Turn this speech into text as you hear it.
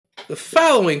The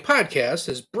following podcast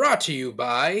is brought to you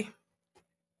by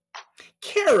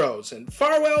Caro's in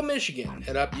Farwell, Michigan.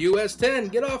 Head up US 10,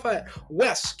 get off at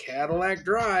West Cadillac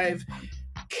Drive.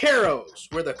 Caro's,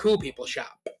 where the cool people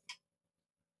shop.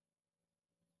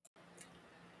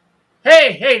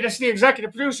 Hey, this is the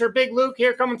executive producer, Big Luke,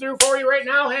 here coming through for you right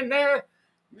now. And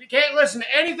you can't listen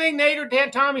to anything Nate or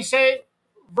Dan Tommy say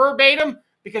verbatim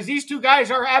because these two guys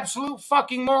are absolute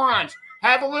fucking morons.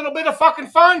 Have a little bit of fucking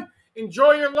fun.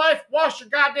 Enjoy your life. Wash your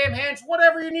goddamn hands.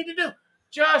 Whatever you need to do.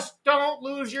 Just don't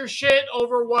lose your shit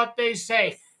over what they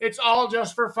say. It's all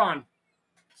just for fun.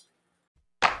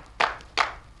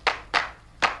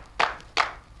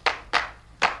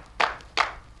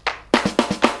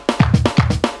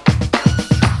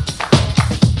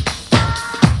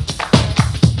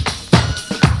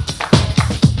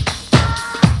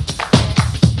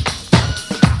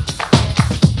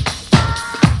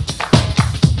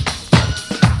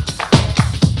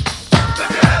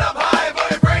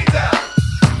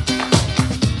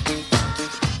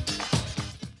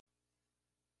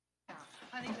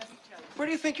 Where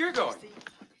do you think you're going?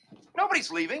 Nobody's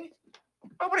leaving.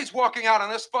 Nobody's walking out on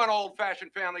this fun,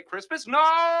 old-fashioned family Christmas.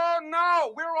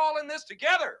 No, we're all in this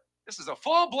together. This is a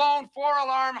full-blown,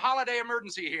 four-alarm holiday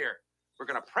emergency here. We're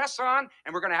going to press on,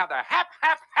 and we're going to have the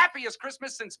happiest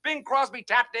Christmas since Bing Crosby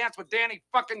tap danced with Danny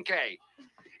fucking Kaye.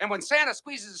 And when Santa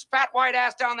squeezes his fat white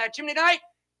ass down that chimney tonight,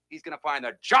 he's going to find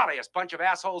the jolliest bunch of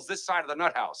assholes this side of the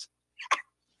nut house.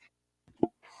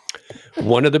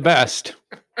 One of the best.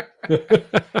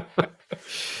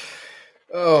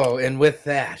 Oh, and with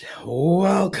that,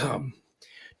 welcome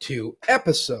to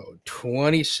episode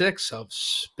 26 of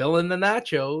Spilling the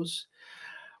Nachos,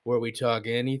 where we talk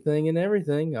anything and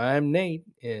everything. I'm Nate,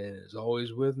 and as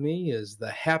always with me is the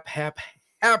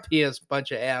happiest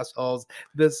bunch of assholes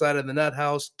this side of the nut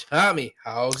house. Tommy,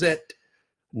 how's it?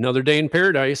 Another day in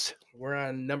paradise. We're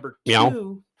on number Meow.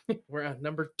 2. We're on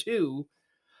number 2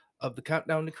 of the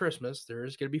countdown to Christmas.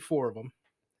 There's going to be 4 of them.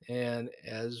 And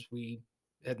as we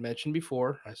had mentioned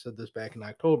before, I said this back in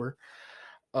October,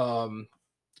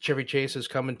 Chevy Chase is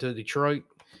coming to Detroit,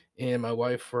 and my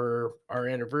wife, for our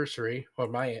anniversary,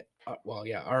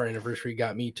 our anniversary,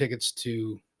 got me tickets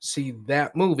to see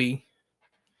that movie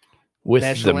With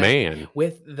National the man.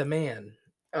 With the man,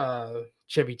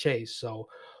 Chevy Chase. So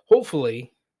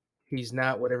hopefully he's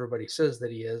not what everybody says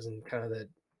that he is, and kind of that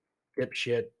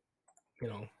dipshit,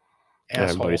 asshole.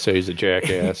 Everybody says he's a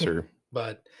jackass or...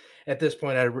 But at this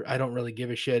point, I don't really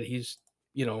give a shit. He's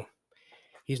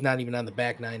not even on the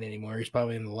back nine anymore. He's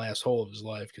probably in the last hole of his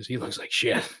life because he looks like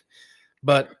shit.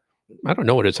 But I don't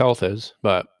know what his health is,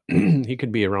 but he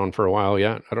could be around for a while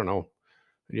yet. I don't know.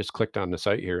 I just clicked on the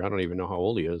site here. I don't even know how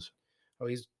old he is. Oh,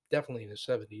 he's definitely in his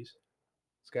 70s.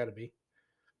 It's got to be.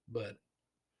 But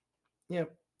yeah,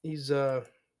 he's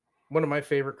one of my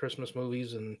favorite Christmas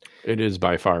movies, and It is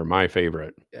by far my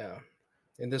favorite. yeah.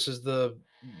 And this is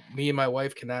me and my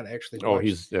wife cannot actually watch. Oh,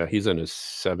 he's in his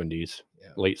 70s,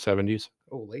 Yeah. late 70s.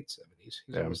 Oh, late 70s.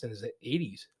 He's Yeah. almost in his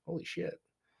 80s. Holy shit.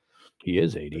 He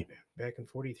is 80. Back in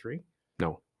 43?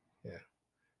 No. Yeah.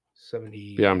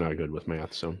 70. Yeah, I'm not good with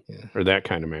math, so Yeah. or that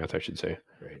kind of math, I should say.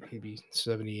 Right. He'd be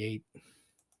 78.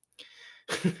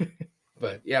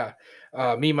 But yeah,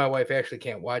 me and my wife actually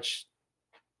can't watch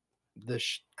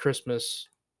this Christmas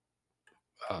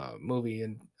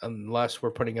movie unless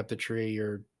we're putting up the tree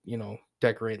or,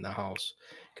 decorating the house,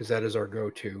 because that is our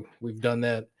go-to. We've done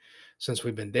that since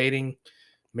we've been dating,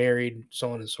 married,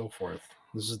 so on and so forth.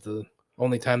 This is the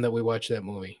only time that we watch that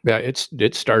movie. Yeah,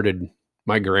 it started.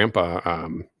 My grandpa.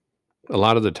 A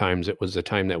lot of the times, it was the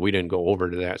time that we didn't go over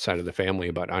to that side of the family.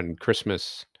 But on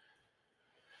Christmas,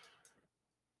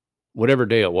 whatever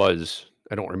day it was,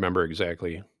 I don't remember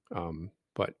exactly.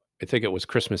 But I think it was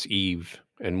Christmas Eve,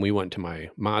 and we went to my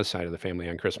mom's side of the family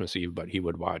on Christmas Eve. But he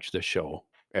would watch this show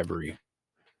every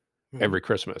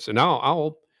Christmas, and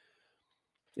I'll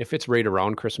if it's right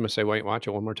around Christmas, I might watch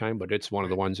it one more time, but it's one of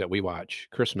the ones that we watch.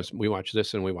 Christmas, we watch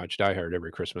this, and we watch Die Hard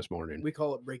every Christmas morning. We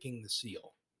call it breaking the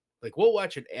seal. Like, we'll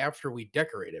watch it after we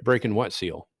decorate it. Breaking what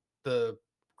seal? The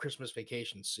Christmas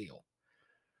Vacation seal.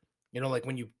 Like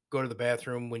when you go to the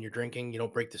bathroom when you're drinking, you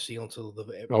don't break the seal until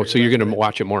the... Oh, so you're going to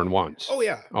watch it more than once? Oh,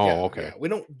 yeah. Oh, yeah, okay. Yeah. We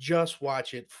don't just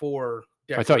watch it for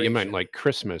decoration. I thought you meant like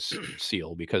Christmas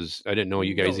seal, because I didn't know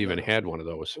you guys even had one of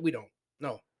those. We don't.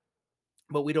 No.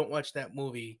 But we don't watch that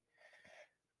movie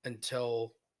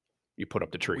until you put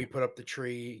up the tree. We put up the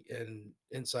tree and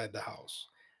inside the house.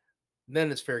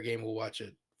 Then it's fair game. We'll watch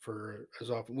it for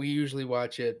as often. We usually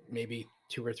watch it maybe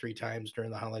 2 or 3 times during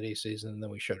the holiday season, and then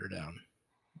we shut her down.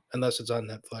 Unless it's on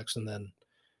Netflix, and then,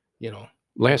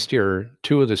 Last year,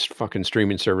 2 of this fucking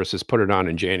streaming services put it on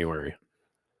in January.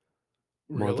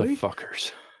 Really?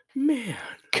 Motherfuckers. Man.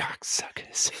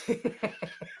 Cocksuckers.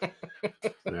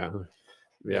 Yeah.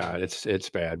 Yeah, it's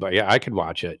bad. But yeah, I could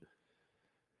watch it.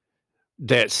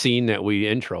 That scene that we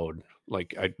introed,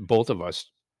 like both of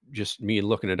us, just me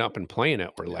looking it up and playing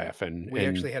it, we're Yeah. laughing. We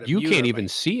and actually had a you mute can't on even my-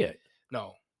 see it.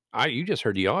 No, You just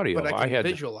heard the audio. but I can had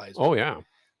visualize it. Oh yeah.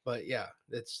 But yeah,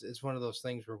 it's one of those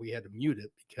things where we had to mute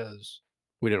it because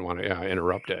We didn't want to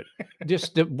interrupt it.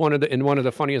 Just one of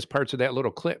the funniest parts of that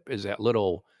little clip is that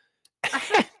little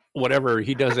whatever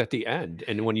he does at the end,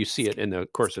 and when you see it in the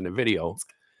video,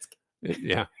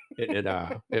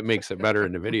 it makes it better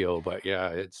in the video. But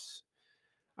yeah,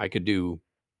 I could do.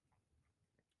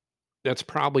 That's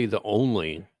probably the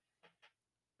only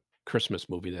Christmas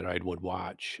movie that I would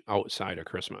watch outside of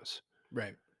Christmas.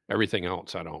 right. Everything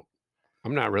else, I don't.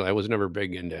 I'm not really. I was never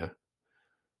big into.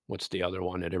 What's the other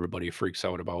one that everybody freaks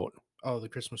out about? Oh, the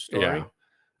Christmas Story. Yeah,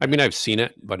 I mean I've seen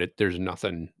it, but there's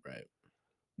nothing. Right.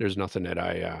 There's nothing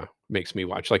that makes me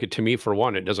watch. Like to me, for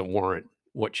one, it doesn't warrant.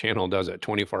 What channel does it?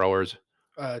 24 hours.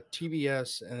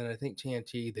 TBS and then I think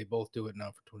TNT. They both do it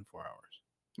now for 24 hours.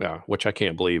 Yeah, which I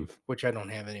can't believe. Which I don't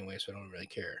have anyway, so I don't really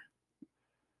care.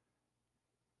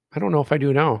 I don't know if I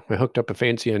do now. I hooked up a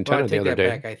fancy antenna the other day.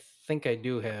 Back. I think I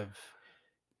do have.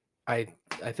 I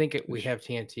think we have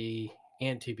TNT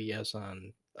and TBS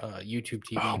on YouTube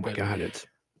TV. Oh my god,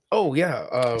 Oh yeah,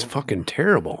 it's fucking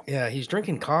terrible. Yeah, he's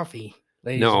drinking coffee.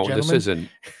 Ladies No, and gentlemen. this isn't.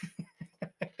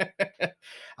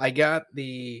 I got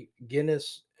the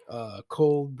Guinness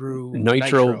cold brew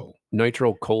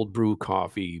nitro cold brew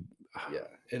coffee. Yeah,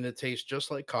 and it tastes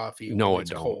just like coffee. No,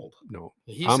 it's cold. No,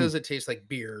 he says it tastes like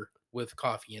beer with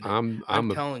coffee in it.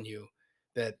 I'm telling you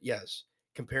that yes,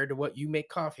 compared to what you make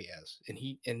coffee as, and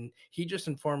he just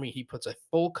informed me he puts a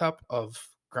full cup of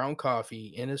ground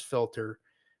coffee in his filter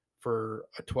for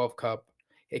a 12 cup.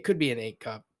 It could be an 8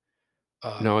 cup.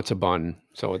 No, it's a bun,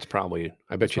 so it's probably.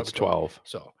 I bet you it's 12.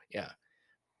 So yeah,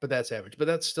 but that's average. But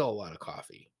that's still a lot of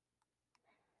coffee.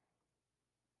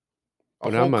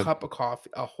 A cup of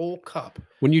coffee. A whole cup.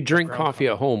 When you drink coffee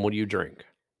at home, what do you drink?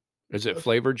 Is it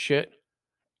flavored shit?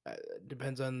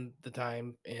 Depends on the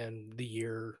time and the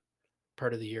year,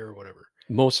 part of the year or whatever.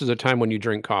 Most of the time, when you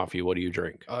drink coffee, what do you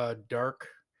drink? Dark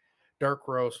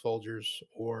roast Folgers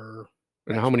or.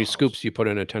 And how many scoops do you put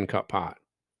in a 10-cup pot?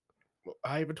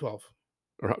 I have a 12.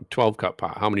 Or 12-cup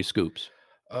pot. How many scoops?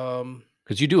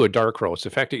 Because you do a dark roast.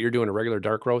 The fact that you're doing a regular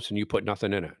dark roast and you put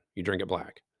nothing in it, you drink it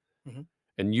black. Mm-hmm.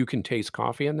 And you can taste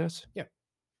coffee in this? Yeah.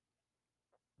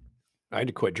 I had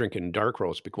to quit drinking dark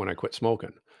roast when I quit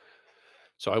smoking.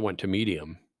 So I went to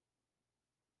medium.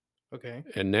 Okay.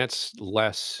 And there's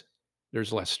less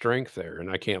strength there. And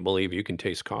I can't believe you can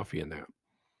taste coffee in that.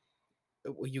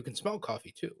 Well, you can smell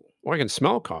coffee too. Well, I can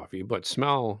smell coffee, but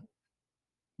smell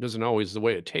doesn't always the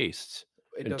way it tastes.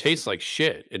 It tastes like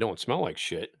shit. It don't smell like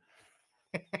shit.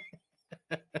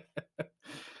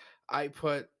 I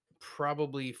put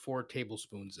probably 4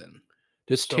 tablespoons in.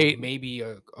 Maybe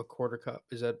a quarter cup.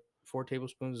 Is that 4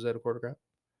 tablespoons? Is that a quarter cup?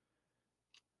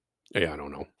 Yeah, I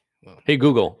don't know. Well, hey,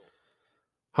 Google,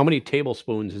 how many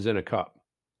tablespoons is in a cup?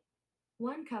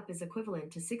 1 cup is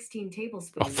equivalent to 16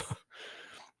 tablespoons. Oh,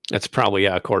 that's probably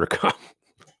a quarter cup.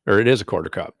 Or it is a quarter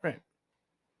cup. Right.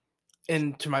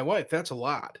 And to my wife, that's a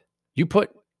lot.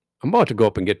 I'm about to go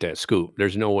up and get that scoop.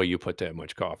 There's no way you put that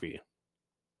much coffee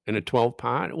in a 12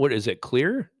 pot. What is it,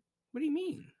 clear? What do you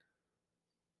mean?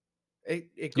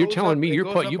 You're telling me you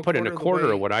put in a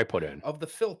quarter of what I put in. Of the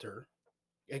filter.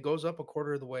 It goes up a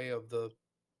quarter of the way of the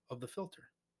filter.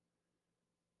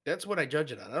 That's what I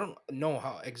judge it on. I don't know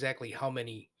exactly how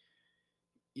many.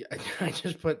 Yeah, I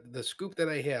just put the scoop that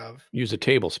I have. Use a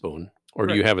tablespoon, or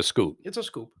do you have a scoop? It's a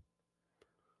scoop.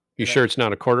 You sure it's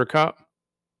not a quarter cup?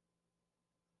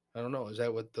 I don't know. Is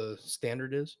that what the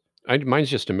standard is? Mine's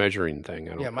just a measuring thing.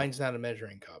 I don't know. Mine's not a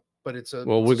measuring cup, but it's a.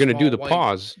 Well, we're going to do the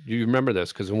pause. Do you remember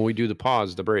this? Because when we do the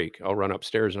pause, the break, I'll run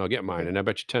upstairs and I'll get mine. And I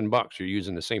bet you $10 you're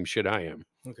using the same shit I am.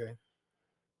 Okay.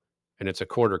 And it's a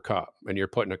quarter cup, and you're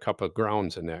putting a cup of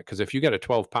grounds in that. Because if you got a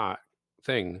 12-pot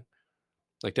thing,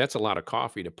 like that's a lot of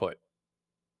coffee to put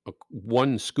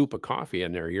 1 scoop of coffee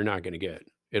in there. You're not going to get.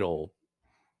 It'll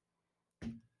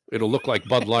look like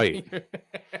Bud Light.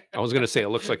 I was going to say it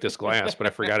looks like this glass, but I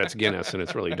forgot it's Guinness and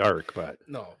it's really dark. But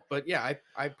no, but yeah,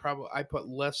 I put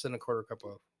less than a quarter cup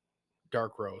of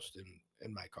dark roast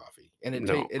in my coffee, and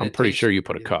I'm pretty sure you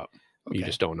put a cup. Okay. You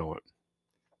just don't know it.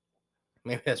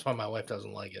 Maybe that's why my wife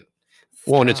doesn't like it.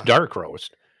 Well, and it's dark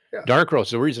roast. Yeah. Dark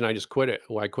roast. The reason I just quit it,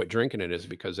 I quit drinking it, is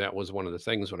because that was one of the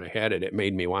things when I had it. It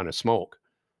made me want to smoke,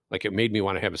 like it made me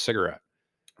want to have a cigarette.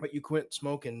 But you quit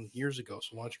smoking years ago,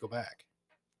 so why don't you go back?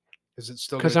 Is it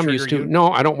still because gonna I'm used trigger to. you? No,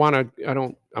 I don't want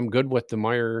to. I'm good with the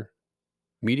Meyer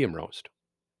medium roast.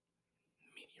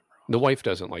 Medium The wife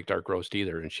doesn't like dark roast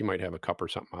either, and she might have a cup or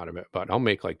something out of it. But I'll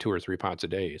make like 2 or 3 pots a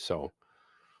day. So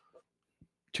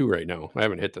 2 right now. I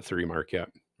haven't hit the 3 mark yet.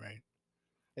 right.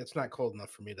 It's not cold enough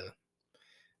for me to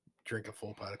drink a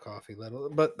full pot of coffee,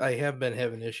 but I have been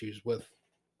having issues with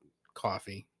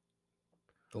coffee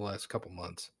the last couple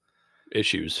months.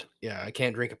 Issues. Yeah, I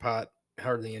can't drink a pot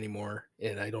hardly anymore,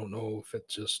 and I don't know if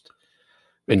it's just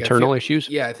Internal issues.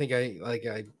 Yeah, I think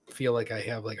I feel like I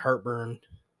have like heartburn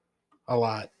a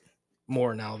lot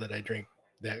more now that I drink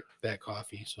that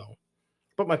coffee. So,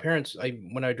 but my parents,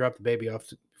 when I drop the baby off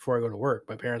before I go to work,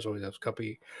 my parents always have a cup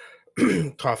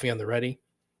of coffee on the ready,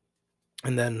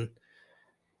 and then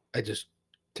I just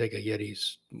take a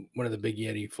Yeti's, one of the big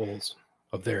Yeti fulls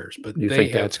of theirs. But You they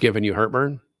think have, that's giving you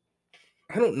heartburn?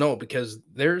 I don't know, because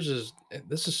theirs is,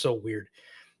 this is so weird.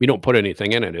 You don't put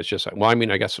anything in it. It's just like, well, I mean,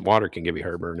 I guess water can give you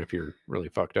heartburn if you're really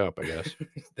fucked up, I guess.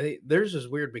 Theirs is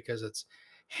weird because it's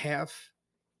half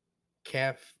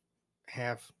calf,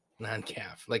 half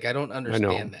non-calf. Like I don't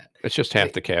understand that. It's just half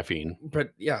Like, the caffeine.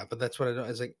 But yeah, but that's what I don't.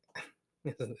 It's like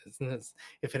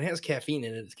if it has caffeine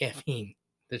in it, it's caffeine.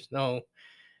 There's no.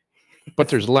 But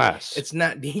there's less. It's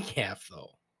not decaf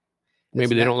though.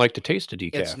 Maybe they don't like the taste of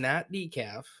decaf. It's not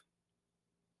decaf.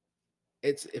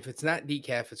 If it's not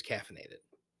decaf, it's caffeinated.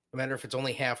 No matter if it's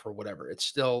only half or whatever, there's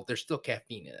still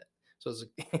caffeine in it. So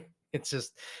it's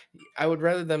just, I would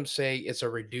rather them say it's a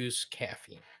reduced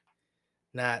caffeine,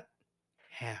 not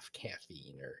half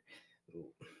caffeine or.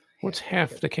 What's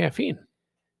half the caffeine?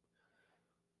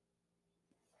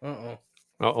 Uh-oh.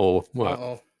 Uh-oh. What?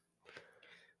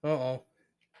 Uh-oh.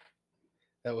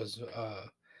 That was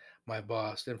my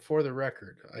boss. And for the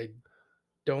record, I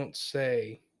don't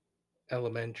say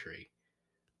elementary.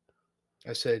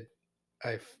 I said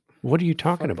What are you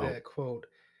talking fuck about? that quote.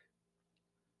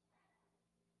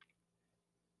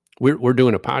 We're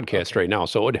doing a podcast Okay. right now,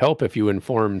 so it would help if you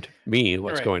informed me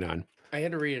what's Right. going on. I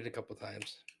had to read it a couple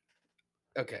times.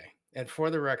 Okay. And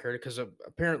for the record, because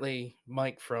apparently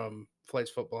Mike from Flights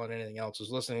Football and Anything Else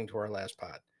is listening to our last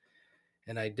pod.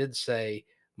 And I did say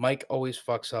Mike always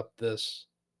fucks up this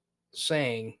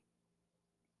saying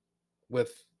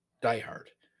with Die Hard.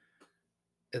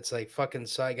 It's like fucking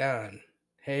Saigon.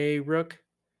 Hey, Rook.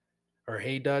 Or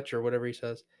hey, Dutch, or whatever he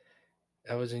says.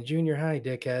 I was in junior high,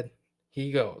 dickhead.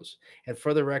 He goes. And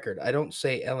for the record, I don't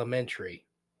say elementary.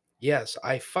 Yes,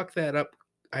 I fucked that up.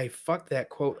 I fucked that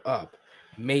quote up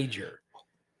major.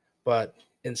 But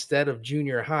instead of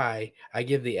junior high, I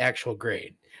give the actual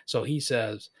grade. So he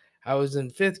says, I was in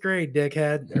 5th grade,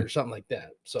 dickhead, or something like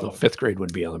that. So So 5th grade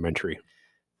would be elementary.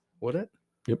 would it?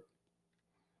 Yep.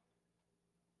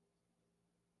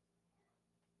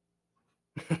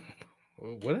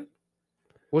 Would it?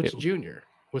 What's It- junior?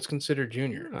 What's considered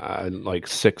junior? Like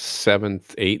 6th,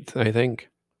 7th, 8th, I think.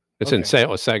 It's in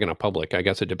Saginaw Public. I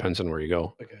guess it depends on where you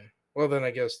go. Okay. Well, then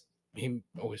I guess he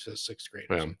always says 6th grade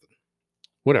or Yeah. something.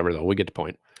 Whatever, though. We get the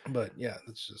point. But yeah,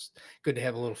 it's just good to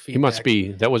have a little feedback. He must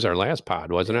be, that was our last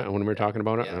pod, wasn't it? When we were talking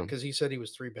about it? Yeah, because he said he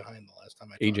was 3 behind the last time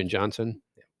I talked. Agent Johnson?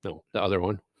 Yeah. No, the other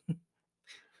one.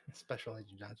 Special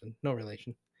Agent Johnson. No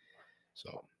relation.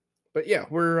 So, but yeah,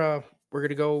 we're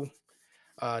gonna go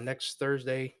next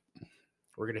Thursday.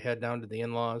 We're gonna head down to the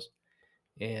in-laws,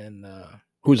 and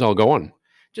Who's all going?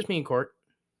 just me and Court,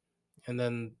 and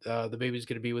then the baby's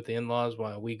gonna be with the in-laws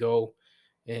while we go,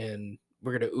 and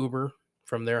we're gonna Uber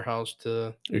from their house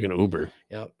to. You're going to Uber.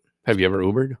 Yep. Have you ever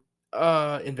Ubered?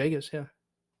 In Vegas, yeah.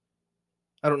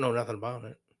 I don't know nothing about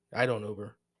it. I don't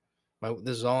Uber.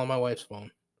 This is all on my wife's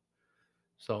phone.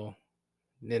 So,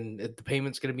 then the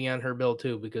payment's going to be on her bill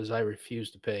too because I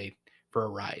refuse to pay for a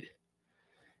ride.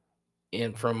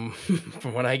 And from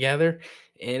what I gather,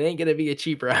 it ain't going to be a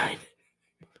cheap ride.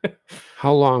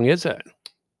 How long is it?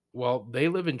 Well, they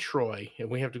live in Troy, and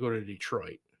we have to go to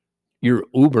Detroit. You're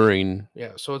Ubering.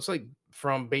 Yeah, so it's like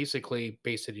from basically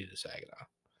Bay City to Saginaw.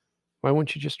 Why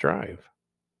wouldn't you just drive?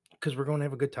 Because we're going to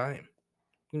have a good time.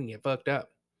 We can get fucked up.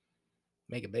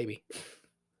 Make a baby.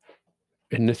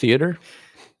 In the theater?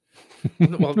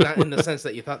 Well, not in the sense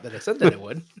that you thought that I said that it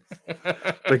would.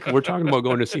 Like, we're talking about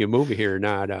going to see a movie here,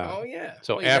 not Oh yeah.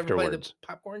 so Well, you ever play the afterwards.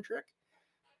 popcorn trick?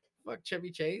 Fuck Chevy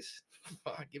Chase.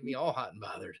 Fuck, get me all hot and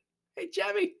bothered. Hey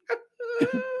Chevy.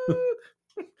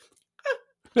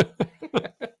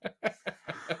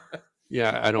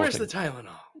 Yeah, I don't Where's think the Tylenol?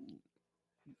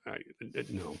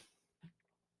 no.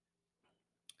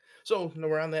 So no,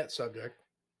 we're on that subject.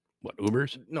 What,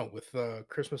 Ubers? No, with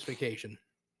Christmas vacation.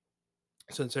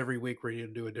 Since every week we're going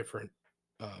to do a different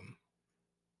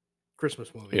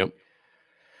Christmas movie. Yep.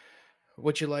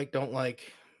 What you like, don't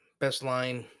like, best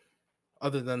line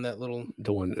other than that little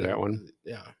The one, thing? that one.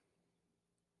 Yeah.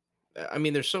 I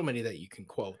mean, there's so many that you can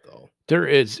quote though. There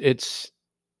is. It's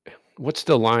what's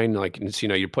the line like? It's,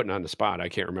 you're putting on the spot. I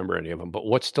can't remember any of them. But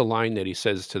what's the line that he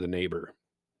says to the neighbor?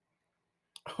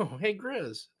 Oh, hey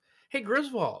Grizz. Hey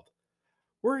Griswold.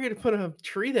 We're going to put a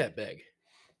tree that big.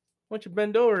 Why don't you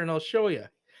bend over and I'll show you?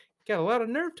 Got a lot of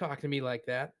nerve talking to me like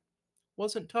that.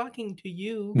 Wasn't talking to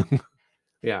you.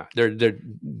 Yeah, they're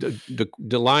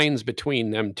the lines between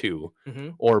them two, hmm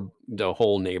or the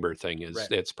whole neighbor thing is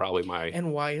Right. it's probably my.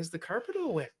 And why is the carpet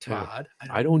all wet, Yeah. Todd?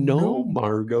 I don't know,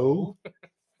 Margot.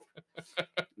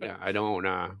 Yeah, I don't.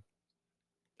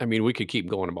 I mean, we could keep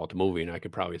going about the movie, and I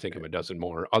could probably think of a dozen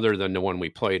more, other than the one we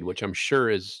played, which I'm sure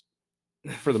is,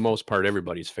 for the most part,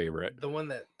 everybody's favorite. The one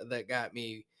that got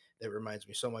me, that reminds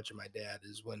me so much of my dad,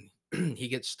 is when he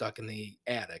gets stuck in the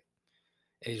attic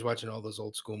and he's watching all those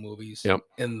old school movies. Yep.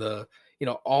 And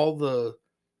all the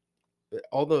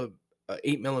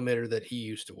 8mm that he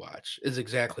used to watch is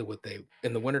exactly what they,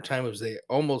 in the wintertime, it was they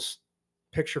almost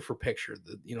picture for picture,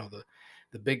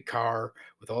 the big car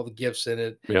with all the gifts in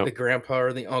it, Yep. the grandpa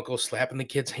or the uncle slapping the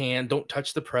kid's hand, don't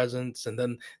touch the presents. And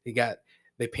then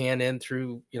they pan in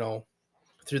through the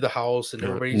house, and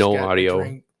everybody's no got a audio.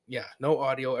 drink. Yeah, no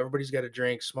audio. Everybody's got a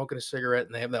drink, smoking a cigarette,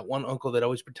 and they have that one uncle that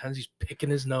always pretends he's picking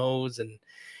his nose, and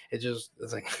it's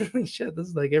like, holy shit, this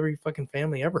is like every fucking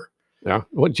family ever. Yeah.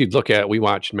 What you'd look at, we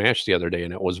watched MASH the other day,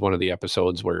 and it was one of the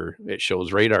episodes where it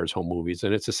shows Radar's home movies,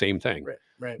 and it's the same thing.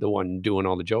 Right. The one doing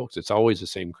all the jokes. It's always the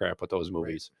same crap with those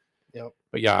movies. Yep.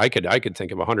 But yeah, I could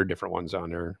think of 100 different ones on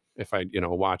there if I,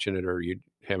 watching it, or you'd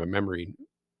have a memory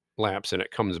lapse and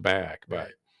it comes back.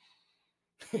 But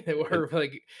Or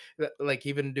like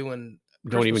even doing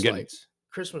don't even get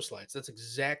Christmas lights. That's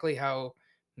exactly how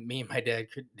me and my dad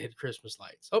did Christmas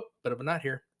lights. Oh, but I'm not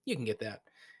here. You can get that.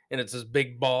 And it's this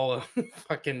big ball of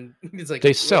fucking. It's like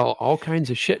they sell all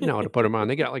kinds of shit now to put them on.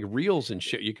 They got like reels and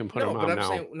shit you can put them on but I'm now.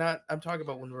 saying I'm talking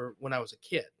about when I was a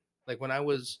kid, like when I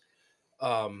was,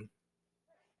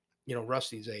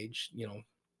 Rusty's age,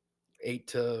 8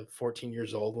 to 14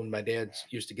 years old, when my dad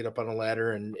used to get up on a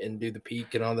ladder and do the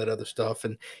peak and all that other stuff,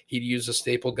 and he'd use a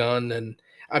staple gun, and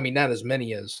I mean not as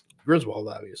many as Griswold,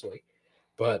 obviously,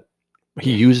 but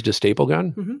he used a staple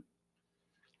gun. Mm-hmm.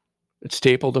 It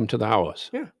stapled him to the house.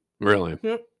 Yeah. Really?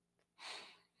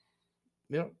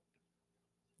 Yep.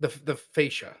 The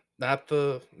fascia, not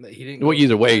he didn't. Well,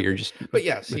 either way, you're just. But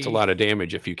yes, it's a lot of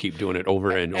damage if you keep doing it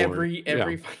over and over.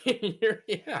 Every fucking year.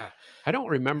 Yeah. I don't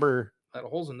remember. A lot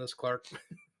of holes in this, Clark.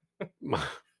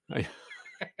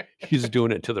 He's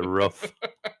doing it to the roof,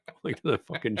 like to the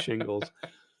fucking shingles.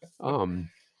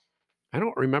 I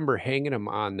don't remember hanging them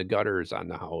on the gutters on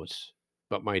the house,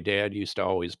 but my dad used to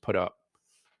always put up.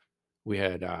 We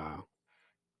had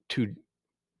two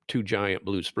giant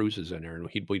blue spruces in there, and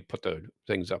we'd put the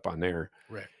things up on there.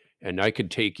 Right. And I could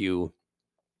take you.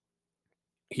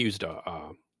 He used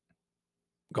a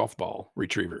golf ball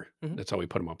retriever. Mm-hmm. That's how we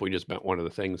put them up. We just bent one of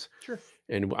the things. Sure.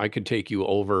 And I could take you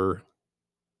over.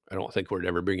 I don't think we'd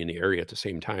ever be in the area at the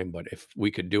same time, but if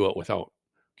we could do it without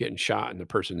getting shot in the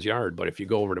person's yard. But if you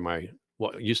go over to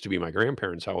what used to be my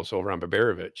grandparents' house over on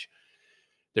Baberovich,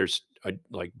 there's a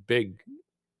big,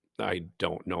 I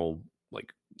don't know,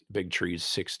 like big trees,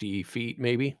 60 feet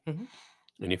maybe. Mm-hmm.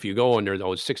 And if you go under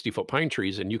those 60-foot pine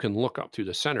trees and you can look up through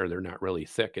the center, they're not really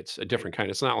thick. It's a different kind.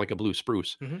 It's not like a blue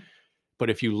spruce. Mm-hmm. But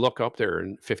if you look up there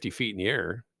and 50 feet in the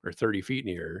air or 30 feet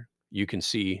in the air, you can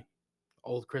see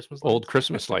old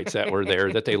Christmas lights that were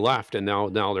there that they left, and now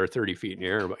they're 30 feet in the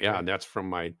air. But yeah, and that's from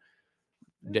my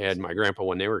dad and my grandpa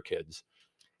when they were kids.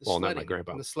 Not my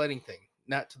grandpa. The sledding thing,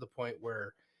 not to the point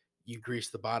where you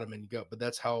grease the bottom and you go, but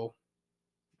that's how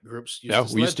groups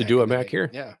we used to do it back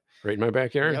here. Yeah, right in my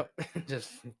backyard. Yep.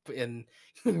 Just and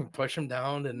push them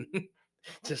down and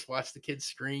just watch the kids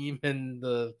scream, and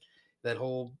that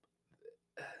whole.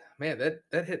 Man,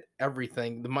 that hit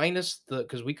everything. The minus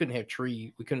because we couldn't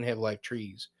have live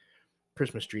trees,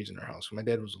 Christmas trees in our house. My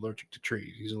dad was allergic to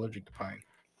trees. He's allergic to pine.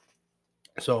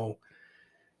 So,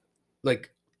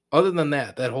 like, other than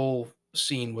that whole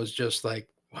scene was just like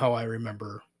how I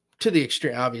remember, to the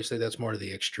extreme. Obviously, that's more to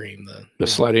the extreme. The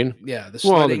sledding. Yeah, the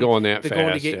sledding. Well, going that fast.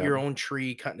 Going to get your own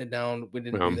tree, cutting it down. We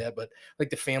didn't do that, but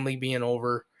like the family being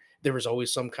over. There was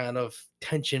always some kind of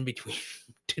tension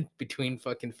between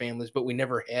fucking families, but we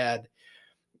never had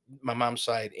my mom's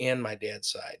side and my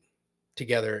dad's side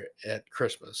together at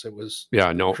Christmas. It was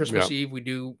Christmas Eve. We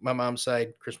do my mom's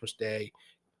side, Christmas Day,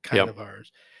 kind of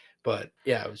ours. But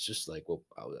yeah, it was just like, well,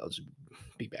 I'll just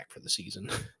be back for the season.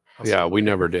 We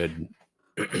never did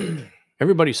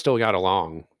everybody still got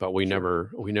along, but we Sure.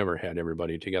 never had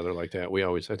everybody together like that.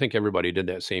 I think everybody did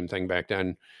that same thing back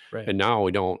then, Right. and now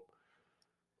I don't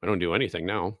do anything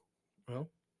now. Well,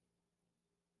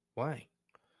 why?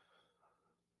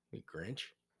 You Grinch.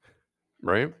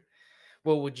 Right?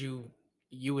 Well,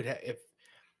 you would have, if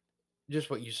just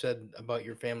what you said about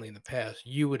your family in the past,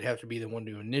 you would have to be the one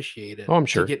to initiate it Oh, I'm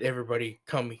to sure. get everybody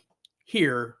come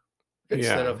here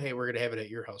instead Yeah. of, hey, we're gonna have it at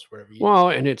your house, wherever you. Well,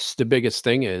 and it's the biggest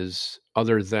thing is,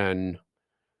 other than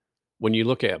when you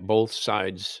look at both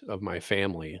sides of my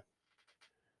family,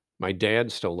 my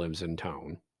dad still lives in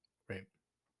town, Right.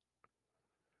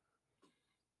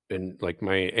 and like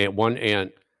my one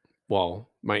aunt,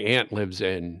 well, my aunt lives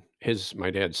in my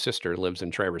dad's sister lives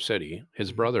in Traverse City.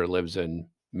 His Mhm. brother lives in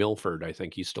Milford. I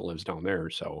think he still lives down there.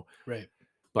 So, Right.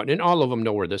 but and all of them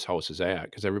know where this house is at,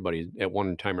 because everybody at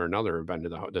one time or another have been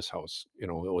to this house. You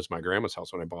know, it was my grandma's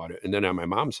house when I bought it. And then on my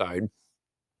mom's side,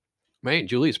 my aunt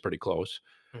Julie's pretty close,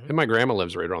 Mhm. and my grandma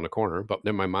lives right around the corner. But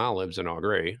then my mom lives in Au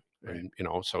Gres, Right. and you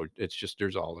know, so it's just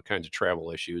there's all the kinds of travel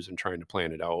issues and trying to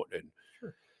plan it out. And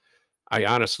Sure. I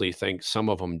honestly think some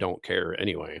of them don't care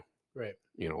anyway. Right.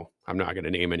 You know, I'm not going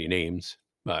to name any names,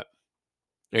 but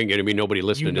there ain't going to be nobody You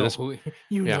listening to know this. who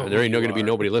you Yeah, know there who ain't you going to be are.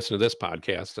 nobody listening to this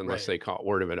podcast unless Right. they caught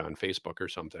word of it on Facebook or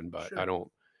something. But Sure. I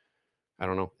don't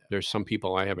know. There's some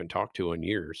people I haven't talked to in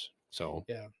years. So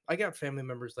Yeah, I got family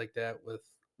members like that with,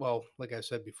 well, like I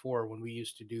said before, when we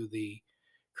used to do the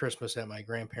Christmas at my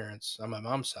grandparents on my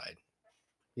mom's side,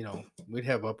 we'd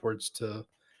have upwards to,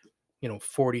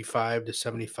 45 to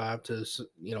 75 to,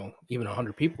 even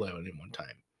 100 people at any one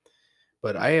time.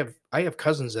 But I have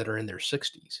cousins that are in their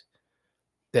 60s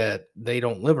that they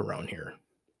don't live around here.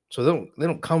 So they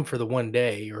don't come for the one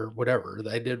day or whatever.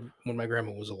 I did when my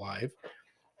grandma was alive.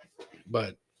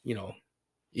 But,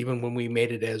 even when we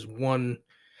made it as one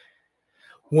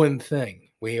thing.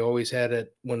 We always had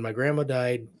it when my grandma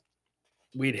died,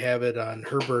 we'd have it on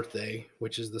her birthday,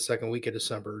 which is the second week of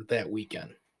December, that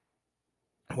weekend.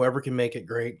 Whoever can make it,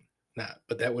 great. Not,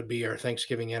 but that would be our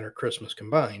Thanksgiving and our Christmas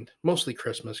combined. Mostly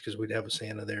Christmas because we'd have a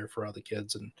Santa there for all the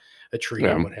kids and a tree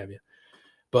yeah, and what have you.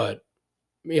 But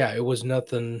yeah, it was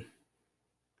nothing,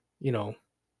 you know.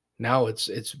 Now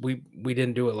we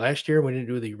didn't do it last year, we didn't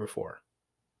do it the year before.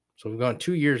 So we've gone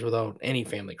 2 years without any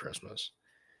family Christmas.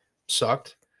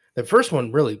 Sucked. The first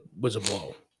one really was a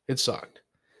blow. It sucked.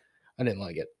 I didn't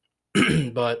like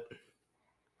it. But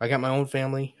I got my own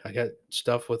family. I got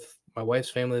stuff with my wife's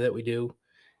family that we do,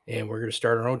 and we're going to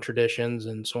start our own traditions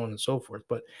and so on and so forth.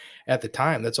 But at the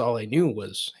time, that's all I knew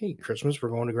was, hey, Christmas, we're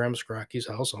going to Grandma Scrocky's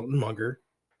house out in Munger.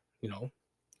 You know,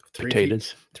 3 feet,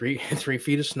 potatoes. 3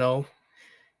 feet of snow.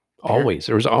 Always.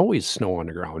 There was always snow on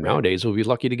the ground. Right. Nowadays, we'll be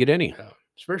lucky to get any.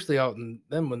 Especially out in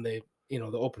them when they, the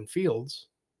open fields.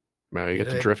 Well, you get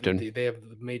the drifting. They have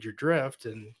the major drift,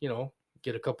 and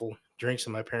get a couple drinks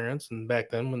with my parents. And back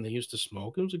then, when they used to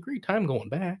smoke, it was a great time going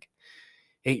back.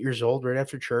 8 years old, right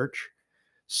after church,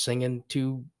 singing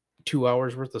 2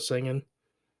 hours worth of singing.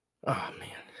 Oh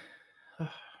man,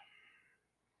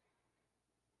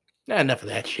 enough of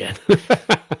that shit.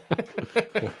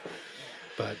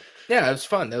 But yeah, it was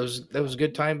fun. That was a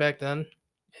good time back then.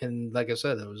 And like I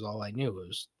said, that was all I knew. It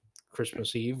was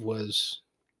Christmas Eve was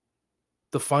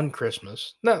the fun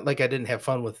Christmas. Not like I didn't have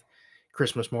fun with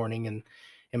Christmas morning and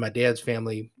my dad's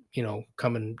family,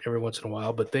 coming every once in a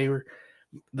while, but they were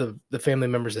the family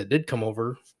members that did come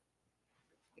over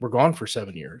were gone for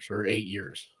 7 years or 8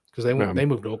 years because they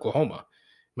moved to Oklahoma.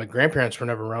 My grandparents were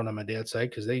never around on my dad's side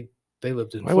because they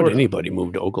lived in Why Florida. would anybody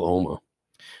move to Oklahoma?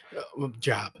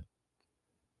 Job.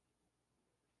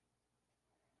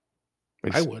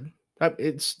 It's, I would.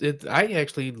 I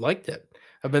actually liked it.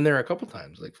 I've been there a couple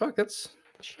times. Like, fuck, that's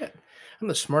shit. I'm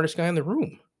the smartest guy in the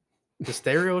room. The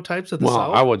stereotypes of the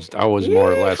South. I was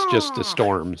more or less just the Yeehaw!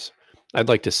 storms. I'd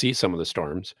like to see some of the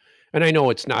storms, and I know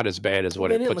it's not as bad as what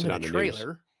They it didn't puts live it in on a the news.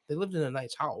 trailer. They lived in a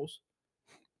nice house.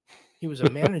 He was a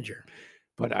manager.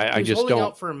 But He I was just holding don't.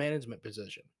 out for a management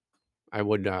position. I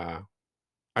would.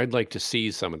 I'd like to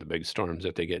see some of the big storms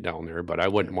that they get down there, but I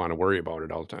wouldn't want to worry about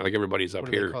it all the time. Like everybody's up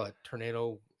What do here. they call it?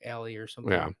 Tornado Alley or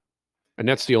something? Yeah. And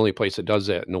that's the only place that does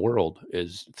that in the world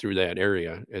is through that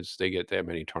area. It's they get that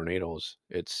many tornadoes.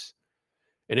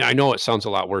 And I know it sounds a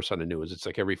lot worse on the news. It's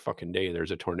like every fucking day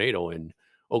there's a tornado in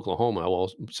Oklahoma.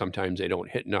 Well, sometimes they don't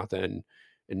hit nothing,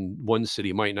 and one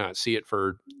city might not see it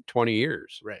for 20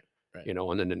 years. Right.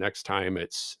 And then the next time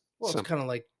it's Well, it's kind of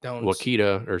like down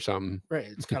Wakita or something. Right.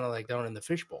 It's kind of like down in the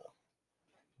fishbowl.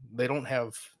 They don't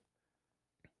have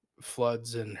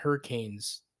floods and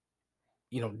hurricanes,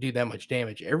 do that much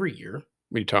damage every year.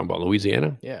 What are you talking about,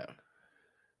 Louisiana? Yeah.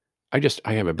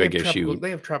 I have a big issue.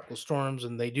 They have tropical storms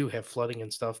and they do have flooding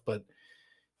and stuff, but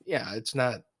yeah, it's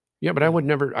not Yeah, but I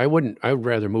would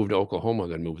rather move to Oklahoma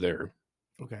than move there.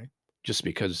 okay. Just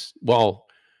because, well,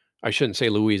 I shouldn't say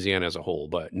Louisiana as a whole,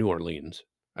 but New Orleans,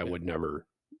 I Yeah. would never,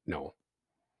 no.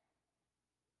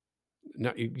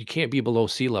 No, you can't be below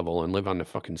sea level and live on the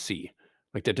fucking sea.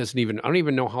 Like that doesn't even, I don't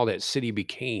even know how that city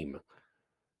became.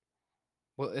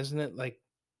 Well, isn't it like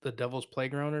the Devil's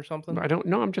Playground or something? I don't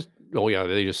know. Oh yeah,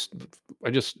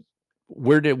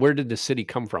 where did the city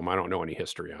come from? I don't know any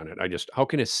history on it. How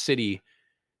can a city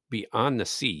be on the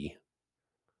sea?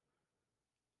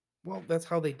 Well, that's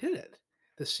how they did it.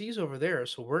 The sea's over there,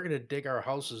 so we're gonna dig our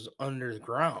houses under the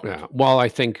ground. Yeah. Well, I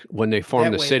think when they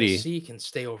formed That the way city, the sea can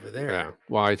stay over there. yeah.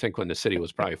 Well, I think when the city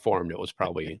was probably formed, it was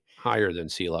probably higher than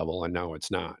sea level, and now it's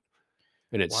not,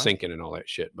 and it's Why? sinking and all that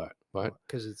shit. But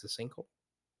Because it's a sinkhole.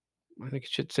 I think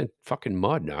shit's in fucking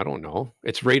mud. I don't know.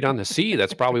 It's right on the sea.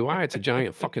 That's probably why it's a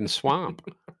giant fucking swamp.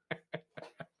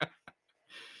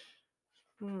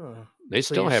 They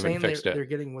So still you're haven't saying fixed it. they're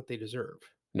getting what they deserve.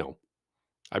 No,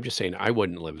 I'm just saying I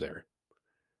wouldn't live there.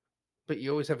 But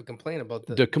you always have a complaint about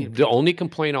The only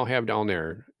complaint I'll have down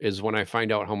there is when I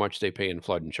find out how much they pay in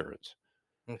flood insurance.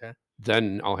 Okay.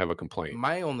 Then I'll have a complaint.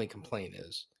 My only complaint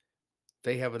is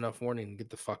they have enough warning to get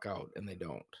the fuck out, and they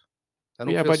don't. I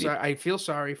don't Yeah, feel but sorry. I feel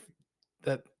sorry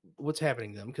that what's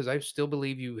happening to them because I still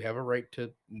believe you have a right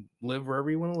to live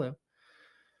wherever you want to live.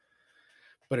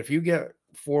 But if you get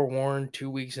forewarned 2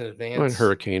 weeks in Well, advance,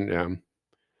 hurricane, I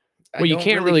well, you don't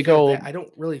can't really feel go. I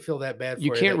don't really feel that bad. For You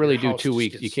that can't your really do house 2 just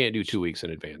weeks. You gets- can't do 2 weeks in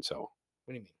advance, though.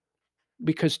 What do you mean?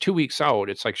 Because 2 weeks out,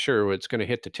 it's like sure, it's going to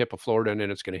hit the tip of Florida and then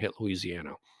it's going to hit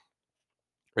Louisiana,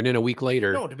 and then a week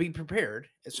later. No, to be prepared.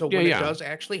 So Yeah, when yeah. it does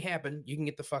actually happen, you can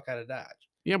get the fuck out of Dodge.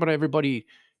 Yeah, but everybody,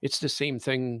 it's the same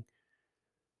thing.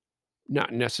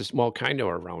 Not necessarily, well, kind of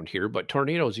around here, but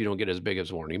tornadoes you don't get as big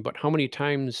as warning. But how many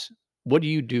times? What do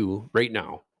you do right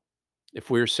now? If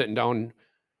we were sitting down,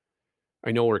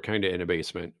 I know we're kind of in a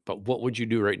basement, but what would you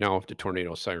do right now if the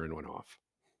tornado siren went off?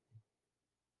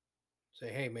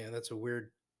 Say, hey man, that's a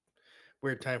weird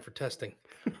time for testing.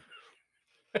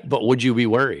 But would you be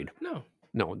worried? No.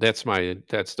 No, that's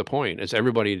the point. Is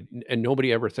everybody and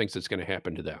nobody ever thinks it's going to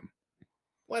happen to them.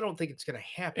 Well, I don't think it's going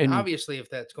to happen. And- Obviously, if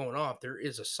that's going off, there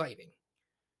is a sighting.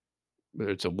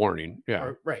 It's a warning, yeah.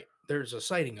 Or, right. There's a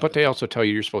sighting. But of they it. also tell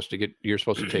you you're supposed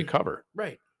to take cover.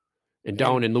 Right. And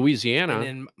down in Louisiana, And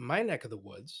in my neck of the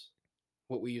woods,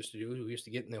 what we used to do is we used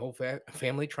to get in the whole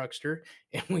family truckster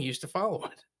and we used to follow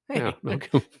it. yeah,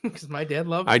 okay. Because my dad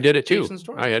loved. I did it too. Jason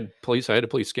Storm. I had a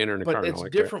police scanner in the car. But and it's all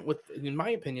like different in my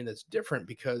opinion, that's different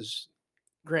because,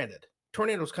 granted,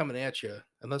 tornadoes coming at you,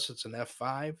 unless it's an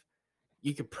F5,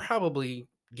 you could probably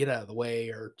get out of the way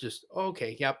or just,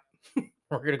 okay, yep,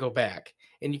 we're going to go back.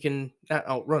 And you can not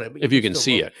outrun it. But If you can still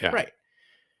see go- it, yeah. Right.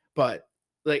 But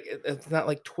like it's not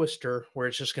like Twister where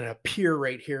it's just going to appear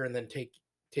right here and then take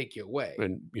you away.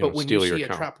 And But when steal you your see a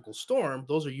account. tropical storm,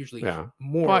 those are usually Yeah.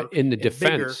 more But in the and bigger,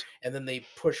 defense, and then they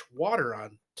push water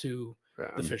onto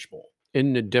the fishbowl.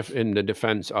 in the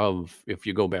defense of, if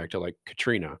you go back to like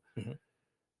Katrina, Mhm.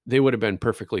 they would have been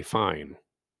perfectly fine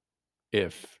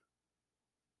if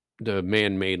the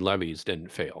man-made levees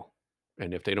didn't fail,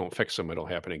 and if they don't fix them, it'll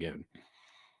happen again.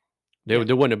 There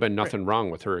wouldn't have been nothing wrong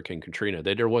with Hurricane Katrina.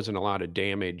 There wasn't a lot of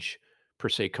damage per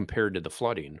se compared to the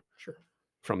flooding Sure.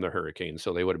 from the hurricane.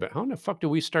 So they would have been, how in the fuck do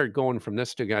we start going from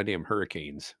this to goddamn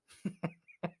hurricanes?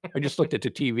 I just looked at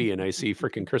the TV and I see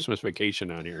freaking Christmas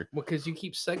Vacation on here. Well, because you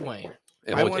keep segueing.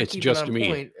 Oh, I want to it's keep just it on me.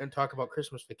 point and talk about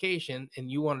Christmas Vacation, and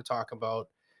you want to talk about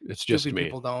It's just stupid me.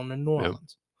 people down in New Yeah.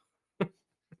 Orleans,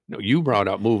 No, you brought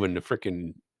up moving to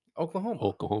freaking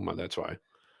Oklahoma. That's why.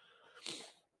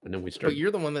 And then we But started.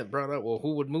 you're the one that brought up, well,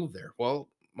 who would move there? Well,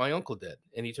 my uncle did,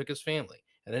 and he took his family,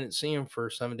 and I didn't see him for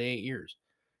 7 to 8 years.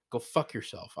 Go fuck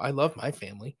yourself. I love my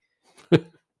family.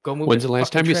 Go move. When's to the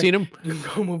last fucking time you seen him? You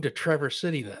can go move to Traverse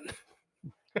City then.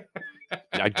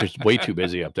 I'm just way too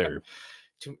busy up there.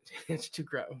 It's too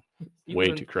crowded. Way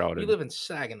too You crowded. live in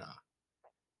Saginaw.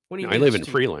 What do you I mean live it's in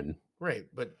too- Freeland. Right,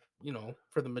 but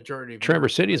for the majority of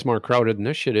Traverse City is more crowded than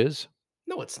this shit is.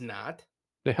 No, it's not.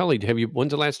 The hell,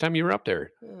 when's the last time you were up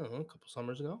there? I don't know, a couple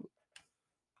summers ago.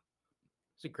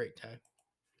 It's a great time.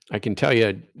 I can tell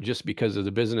you, just because of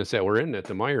the business that we're in, that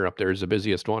the Meyer up there is the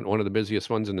busiest one of the busiest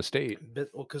ones in the state.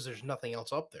 Well, because there's nothing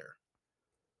else up there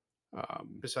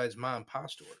besides mom and pop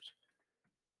stores.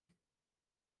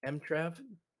 MTrev,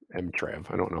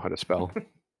 MTrev. I don't know how to spell.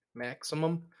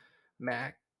 Maximum,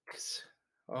 Max,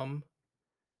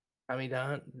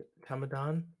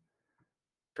 Tamadon,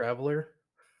 Traveler,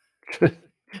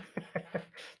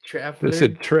 Traveler, This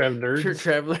is Trev nerds.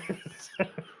 Traveler.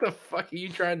 the fuck are you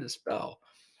trying to spell?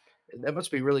 That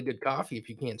must be really good coffee if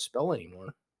you can't spell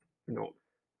anymore. No.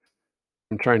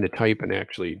 I'm trying to type and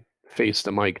actually face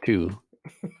the mic too.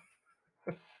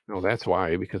 No, that's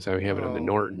why, because I have it on the Oh.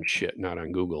 Norton shit, not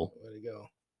on Google. Way to go.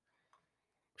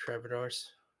 Travadors.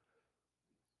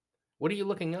 What are you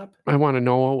looking up? I want to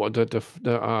know what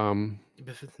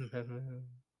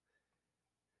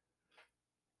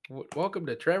Welcome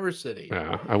to Traverse City.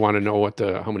 I want to know what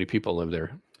how many people live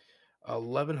there.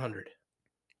 1,100.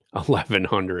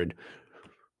 1,100.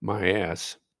 My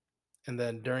ass. And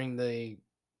then during the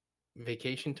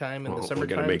vacation time in the Well, summer we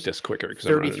got to make this quicker because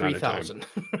I'm running out of time.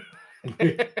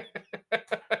 33,000.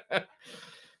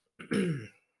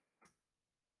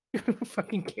 Who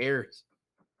fucking cares?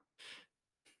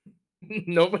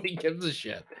 Nobody gives a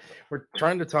shit. We're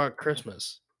trying to talk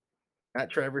Christmas, not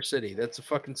Traverse City. That's a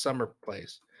fucking summer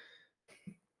place.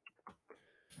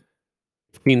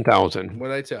 15,000.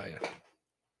 What'd I tell you?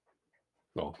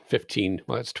 Well, 15.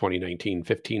 Well, that's 2019.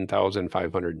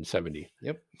 15,570.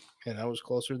 Yep. And I was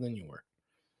closer than you were.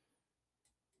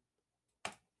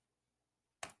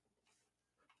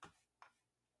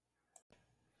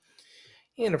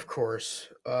 And of course,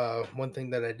 one thing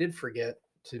that I did forget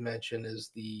to mention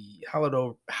is the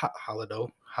holiday.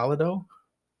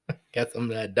 Got some of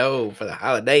that dough for the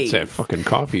holidays. It's that fucking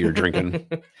coffee you're drinking.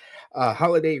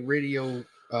 Holiday radio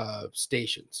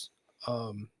stations.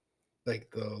 Like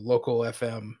the local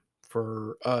FM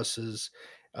for us is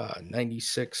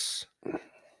 96.1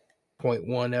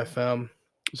 FM.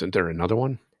 Isn't there another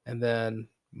one? And then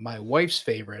my wife's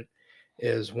favorite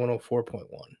is 104.1.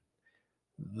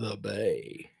 The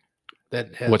Bay.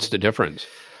 That has, What's the difference?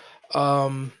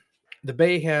 The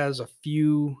Bay has a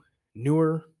few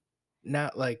newer,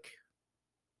 not like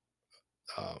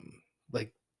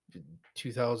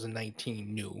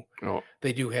 2019 new. Oh,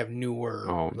 They do have newer.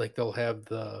 Oh. Like they'll have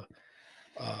the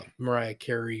Mariah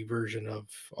Carey version of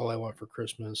All I Want for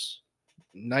Christmas.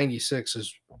 96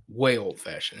 is way old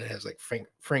fashioned. It has like Frank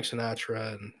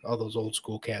Sinatra and all those old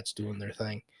school cats doing their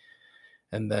thing.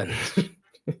 And then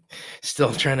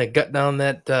still trying to gut down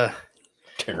that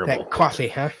terrible. that coffee,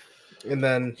 huh? And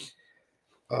then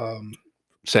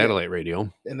Satellite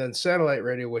radio. and then satellite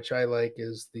radio, which I like,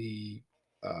 is the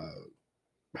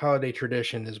Holiday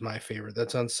Tradition is my favorite.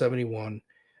 That's on 71.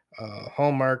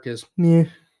 Hallmark is meh.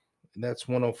 That's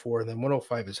 104. And then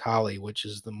 105 is Holly, which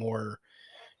is the more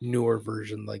newer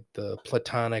version, like the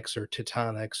Platonics or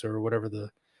Titanics or whatever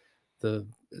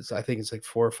I think it's like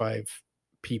 4 or 5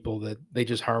 people that they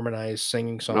just harmonize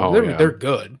singing songs. Oh, they're, yeah. they're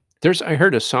good. I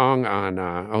heard a song on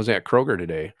I was at Kroger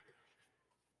today,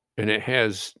 and it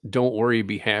has "Don't Worry,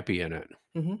 Be Happy" in it.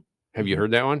 Mhm. Have you heard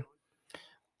that one?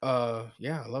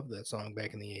 Yeah, I love that song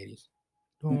back in the 80s.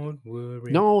 Don't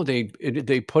worry. No, they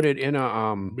put it in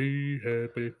a Be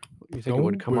happy. You think it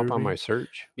would Don't come up on worry. my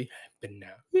search? Be happy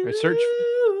now. I searched.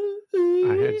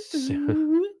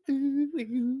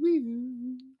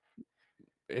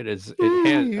 It is.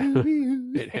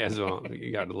 It has.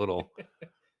 You got a little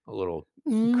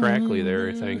crackly there,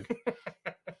 I think.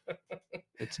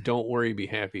 It's "Don't Worry, Be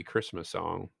Happy" Christmas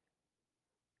song.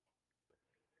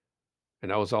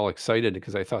 And I was all excited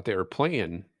because I thought they were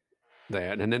playing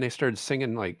that. And then they started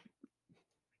singing like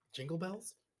Jingle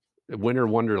bells? Winter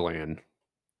Wonderland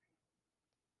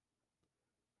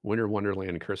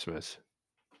Christmas.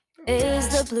 Is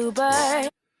the bluebird. I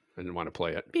didn't want to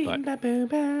play it,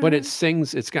 but it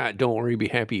sings. It's got "Don't Worry, Be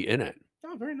Happy" in it.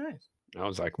 Oh, very nice. I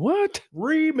was like, what?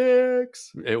 Remix.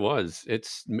 It was.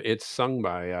 It's sung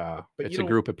by But it's you a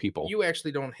group of people. You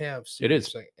actually don't have It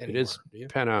is. Sirius It anymore, is do you?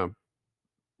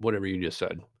 whatever you just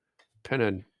said.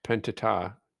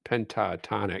 Pentatonics.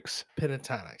 Pentatonics,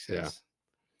 Yeah. yes.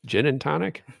 Gin and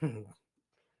tonic?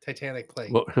 Titanic play.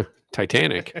 Well,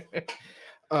 Titanic.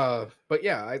 But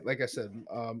yeah, like I said,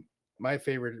 my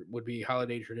favorite would be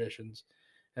Holiday Traditions,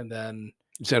 and then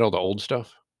Is that all the old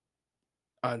stuff?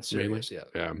 on Really? Sirius, yeah,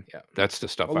 Yeah. yeah, That's the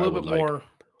stuff a I little would bit like. more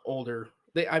older.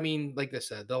 Like they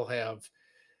said, they'll have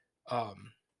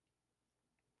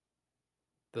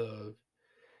the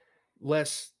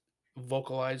less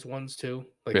vocalized ones too.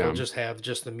 Like Yeah. they'll just have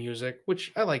just the music,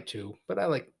 which I like too. But I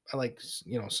like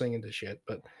singing to shit.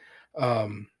 But I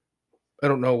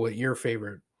don't know what your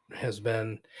favorite has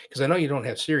been, because I know you don't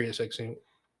have Sirius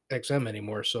XM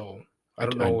anymore. So I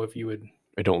don't know if you would.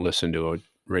 I don't listen to a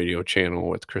radio channel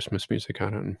with Christmas music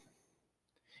on it.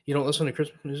 You don't listen to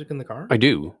Christmas music in the car? I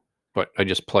do, but I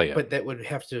just play it. But that would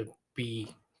have to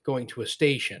be going to a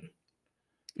station.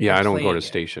 Yeah, I don't go playing to it.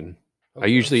 station. Okay,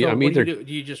 usually- so I'm what either- do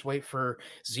you just wait for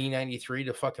Z93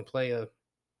 to fucking play a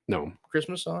No,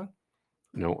 Christmas song?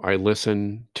 I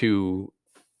listen to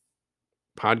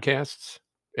podcasts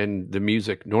And the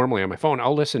music normally on my phone,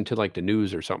 I'll listen to like the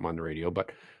news or something on the radio,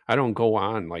 but I don't go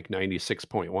on like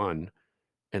 96.1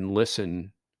 and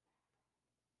listen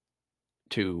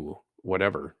to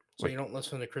whatever. So Like, you don't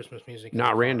listen to Christmas music?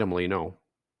 not randomly, no.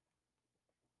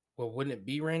 Well, wouldn't it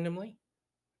be randomly?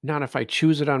 Not if I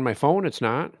choose it on my phone, it's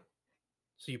not.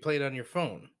 So you play it on your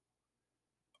phone?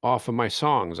 Off of my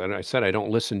songs. And I said I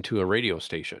don't listen to a radio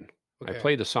station. I Okay.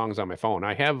 play the songs on my phone.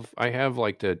 I have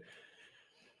like the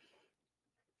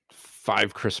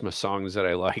 5 Christmas songs that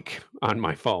I like on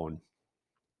my phone,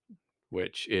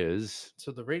 which is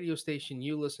So the radio station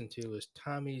you listen to is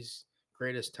Tommy's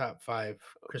greatest top 5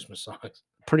 Christmas songs.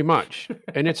 pretty much.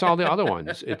 And it's all the other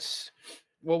ones. It's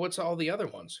Well, what's all the other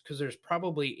ones? Because there's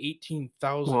probably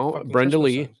 18,000. Well, fucking Brenda Christmas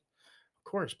Lee. songs. Of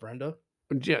course, Brenda.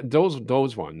 yeah,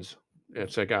 those ones.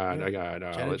 It's I got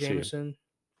Jenna let's see. Jameson.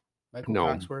 Michael No.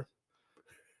 Cogsworth.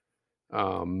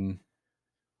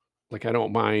 Like I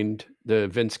don't mind the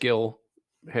Vince Gill,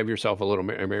 Have Yourself a Little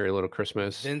Merry Little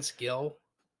Christmas. Vince Gill.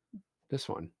 This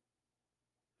one.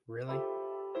 Really?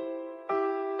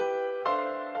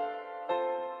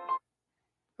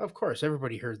 Of course,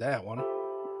 everybody heard that one.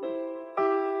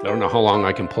 I don't know how long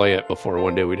I can play it before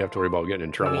one day we'd have to worry about getting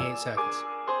in trouble. 28 seconds.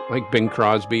 Like Bing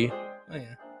Crosby. Oh,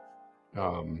 yeah.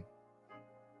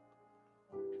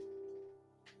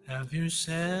 Have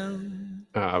yourself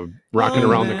Rocking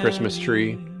Around the Christmas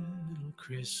Tree.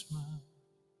 Christmas.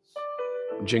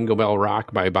 Jingle Bell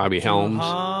Rock by Bobby Helms.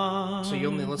 So you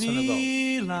only listen to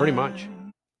those? Pretty much.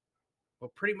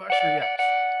 Well, pretty much, or yes.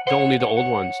 Only the old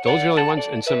ones. Those are the only ones,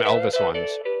 and some Elvis ones.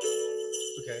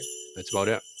 Okay. That's about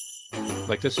it.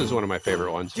 Like this is one of my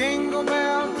favorite ones. Jingle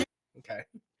bell. Okay.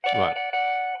 What?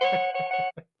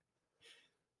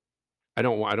 I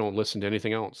don't listen to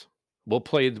anything else. We'll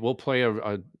play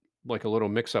a like a little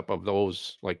mix up of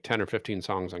those like 10 or 15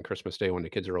 songs on Christmas Day when the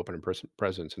kids are opening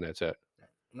presents, and that's it.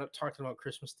 I'm not talking about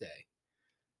Christmas Day.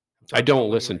 I don't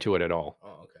listen to it at all.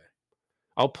 Oh, okay.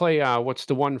 I'll play what's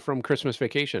the one from Christmas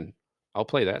Vacation? I'll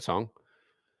play that song.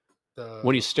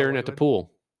 When he's staring at the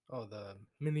pool. Oh, the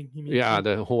mini. Yeah,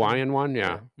 the Hawaiian one.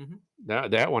 Yeah. Mm-hmm.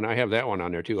 That one. I have that one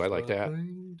on there too. I like that.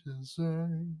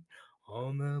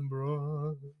 On that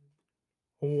broad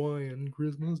Hawaiian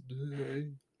Christmas Day.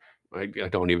 I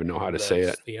don't even know how to say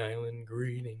it. The island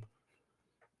greeting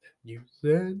you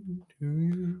said to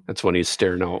you. That's when he's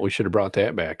staring out. We should have brought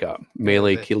that back up.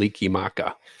 Mele Kiliki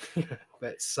Maka.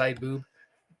 That side boob.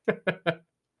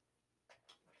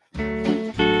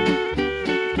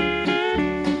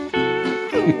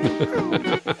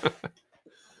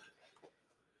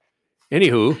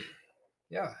 Anywho.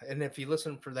 Yeah, and if you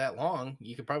listen for that long,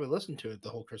 you could probably listen to it the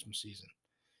whole Christmas season.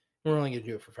 We're only going to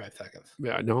do it for 5 seconds.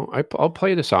 Yeah, no, I'll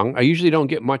play the song. I usually don't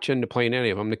get much into playing any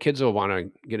of them. The kids will want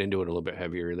to get into it a little bit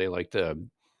heavier. They like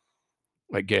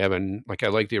Gavin. Like I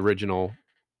like the original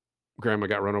Grandma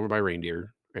Got Run Over by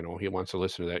Reindeer. You know, he wants to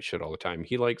listen to that shit all the time.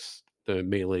 He likes the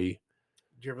Mele. Did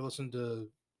you ever listen to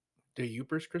the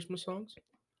Youpers Christmas songs?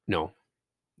 No.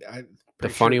 The Sure,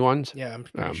 funny ones? Yeah, I'm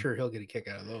pretty sure he'll get a kick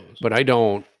out of those. But I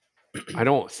don't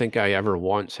think I ever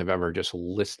once have ever just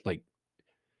like,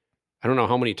 I don't know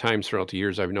how many times throughout the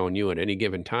years I've known you at any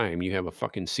given time, you have a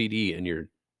fucking CD in your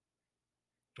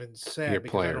It's sad your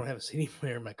because player. I don't have a CD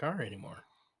player in my car anymore.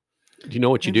 Do you know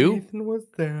what you do? Nathan was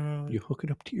there. You hook it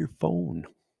up to your phone.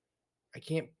 I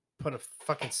can't put a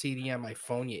fucking CD on my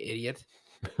phone, you idiot.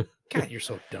 God, you're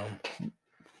so dumb.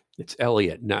 It's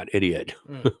Elliot, not idiot.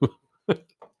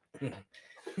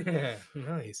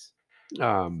 Nice.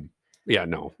 Yeah,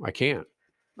 no, I can't.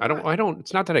 I don't,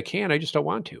 it's not that I can't, I just don't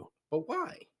want to. But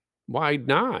why? Why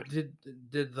not?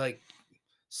 Did like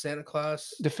Santa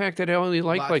Claus The fact that I only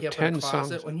like lock you up in a 10 songs.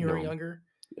 closet when you were No. younger?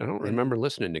 I don't remember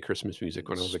listening to Christmas music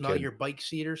when I was a Smell kid. your bike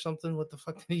seat or something? What the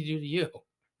fuck did he do to you?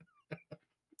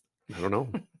 I don't know.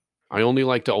 I only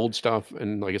like the old stuff.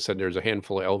 And like I said, there's a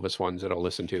handful of Elvis ones that I'll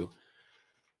listen to.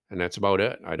 And that's about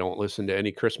it. I don't listen to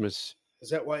any Christmas. Is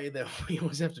that why that we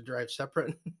always have to drive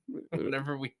separate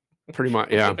whenever we Pretty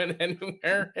much, yeah. went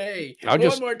anywhere? Hey, I'll one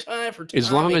just- more time for As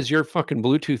long Tommy. as your fucking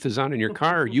Bluetooth is on in your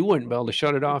car, you wouldn't be able to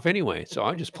shut it off anyway. So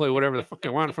I'll just play whatever the fuck I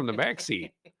want from the back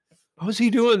seat. How's he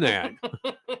doing that?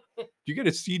 You get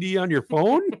a CD on your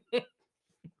phone?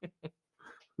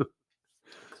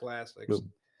 Classics.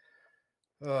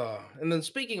 And then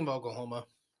speaking of Oklahoma,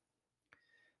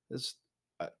 it's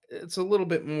a little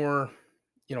bit more,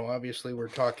 obviously we're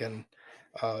talking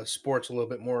sports a little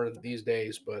bit more these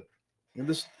days, but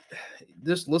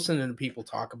this listening to people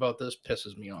talk about this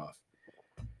pisses me off.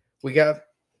 We got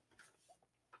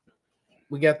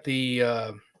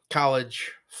the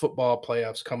college football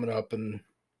playoffs coming up, and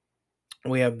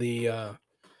we have the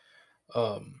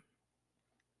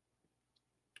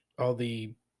all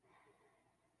the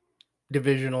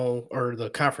divisional or the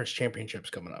conference championships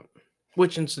coming up,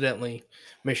 which incidentally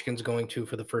Michigan's going to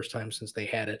for the first time since they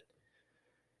had it.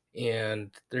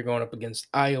 And they're going up against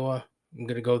Iowa. I'm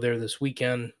going to go there this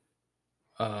weekend.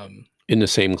 In the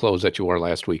same clothes that you wore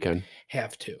last weekend.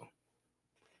 Have to.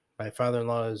 My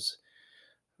father-in-law is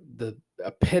the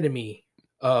epitome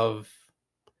of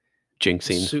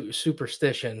Jinxing.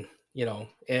 Superstition, you know.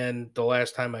 And the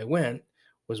last time I went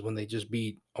was when they just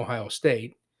beat Ohio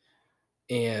State,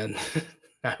 and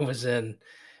I was in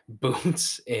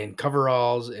boots and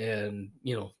coveralls and,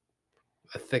 you know,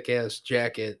 a thick-ass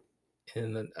jacket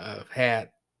and a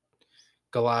hat,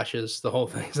 galoshes, the whole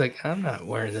thing. It's like, I'm not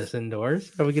wearing this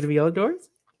indoors. Are we going to be outdoors?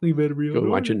 We better be outdoors. Go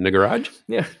watch it in the garage.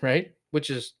 Yeah, right. Which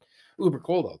is uber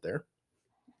cold out there.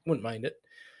 Wouldn't mind it.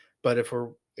 But if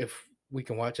we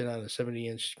can watch it on a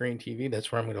 70-inch screen TV,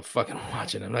 that's where I'm going to fucking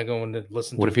watch it. I'm not going to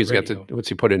listen What to if he's got what's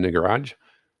he put in the garage? Has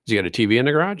he got a TV in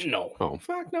the garage? No. Oh,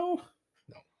 fuck no.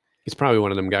 He's probably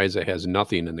one of them guys that has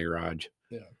nothing in the garage.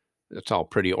 Yeah. It's all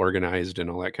pretty organized and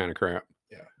all that kind of crap.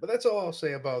 Yeah. But that's all I'll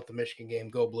say about the Michigan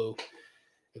game. Go Blue.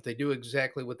 If they do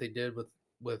exactly what they did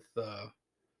with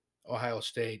Ohio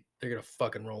State, they're going to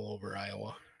fucking roll over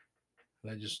Iowa.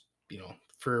 And I just, you know,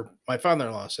 for my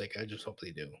father-in-law's sake, I just hope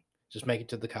they do. Just make it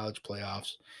to the college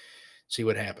playoffs, see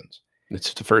what happens.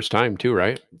 It's the first time too,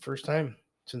 right? First time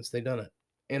since they've done it.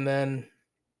 And then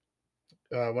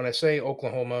when I say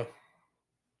Oklahoma,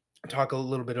 talk a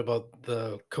little bit about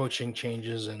the coaching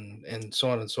changes and so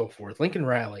on and so forth. Lincoln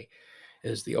Riley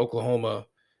is the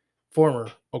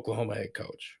former Oklahoma head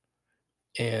coach.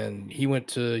 And he went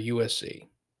to USC.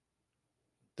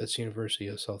 That's University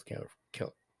of South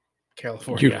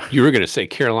California. You were going to say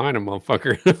Carolina,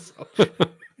 motherfucker.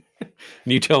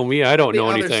 You tell me I don't know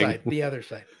anything. The other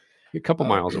side. A couple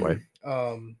miles away.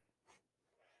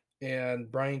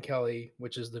 And Brian Kelly,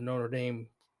 which is the Notre Dame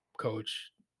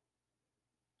coach,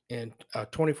 in a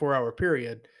 24-hour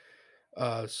period,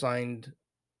 signed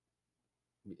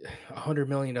a $100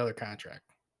 million contract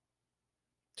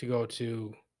to go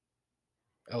to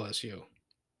LSU.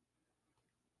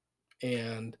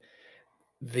 And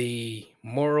the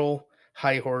moral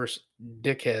high horse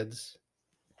dickheads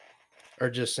are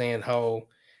just saying how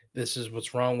this is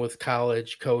what's wrong with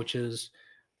college coaches.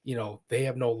 You know, they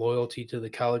have no loyalty to the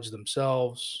college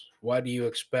themselves. Why do you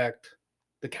expect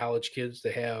the college kids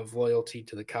to have loyalty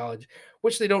to the college,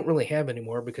 which they don't really have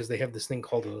anymore because they have this thing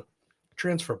called a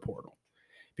transfer portal.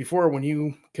 Before, when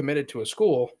you committed to a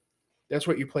school, that's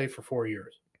what you played for 4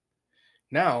 years.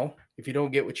 Now, if you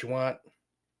don't get what you want,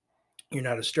 you're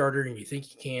not a starter and you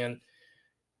think you can,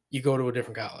 you go to a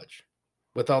different college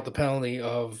without the penalty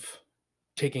of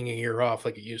taking a year off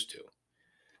like it used to.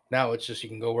 Now it's just you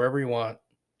can go wherever you want.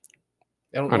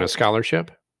 On a scholarship?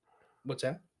 What's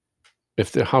that?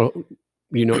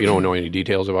 You don't know any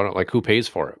details about it, like who pays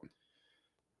for it?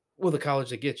 Well, the college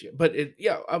that gets you. But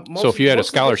so if you had a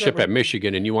scholarship at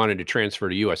Michigan and you wanted to transfer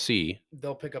to USC,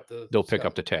 they'll pick up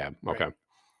the tab. Okay. Right.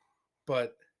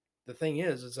 But the thing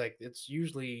is, it's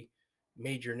usually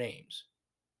major names.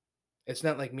 It's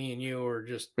not like me and you or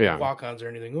just walk-ons or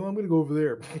anything. Oh, I'm going to go over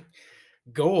there.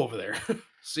 Go over there.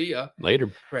 See ya later.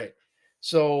 Right.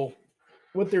 So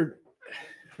what their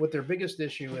biggest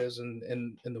issue is,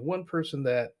 and the one person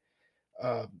that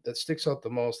sticks out the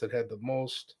most, that had the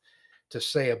most to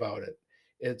say about it,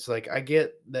 it's like, I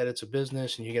get that it's a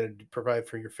business and you got to provide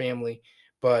for your family,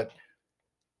 but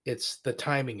it's the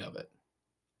timing of it.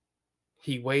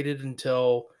 He waited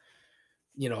until,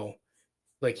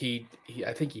 like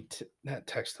I think he not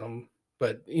text him,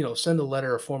 but send a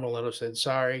letter, a formal letter, said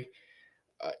sorry,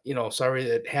 sorry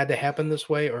that it had to happen this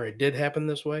way, or it did happen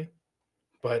this way.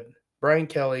 But Brian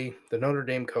Kelly, the Notre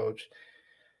Dame coach,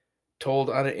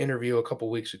 told on an interview a couple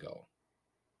weeks ago,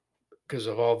 because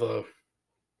of all the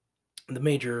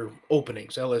major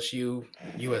openings, LSU,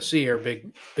 USC are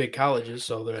big colleges,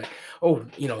 so they're like, oh,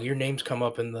 your name's come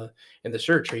up in the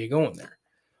search. Are you going there,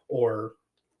 or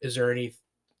is there any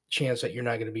chance that you're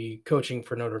not going to be coaching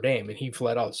for Notre Dame? And he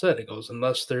flat out said, it goes,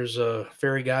 unless there's a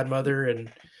fairy godmother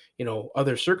and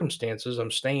other circumstances,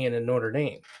 I'm staying in Notre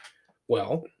Dame.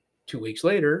 Well, 2 weeks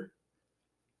later,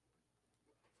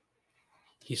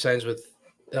 he signs with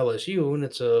LSU, and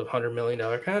it's a $100 million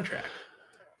contract.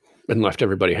 And left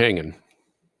everybody hanging.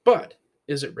 But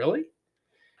is it really?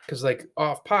 Because like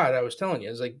off pod, I was telling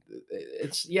you,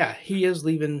 he is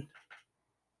leaving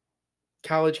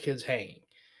college kids hanging.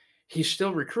 He's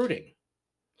still recruiting.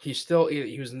 He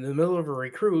was in the middle of a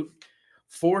recruit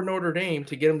for Notre Dame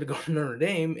to get him to go to Notre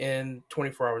Dame, and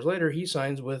 24 hours later, he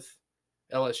signs with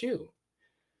LSU.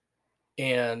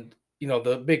 And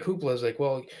the big hoopla is like,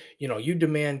 well, you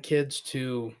demand kids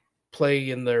to play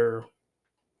in their,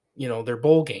 their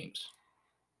bowl games.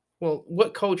 Well,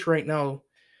 what coach right now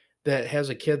that has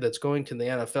a kid that's going to the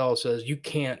NFL says you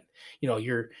can't,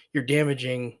 you're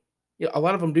damaging. A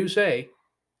lot of them do say,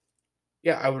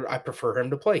 yeah, I prefer him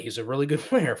to play. He's a really good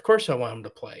player. Of course I want him to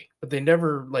play. But they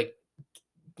never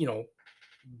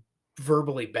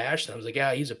verbally bash them. It's like,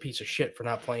 yeah, he's a piece of shit for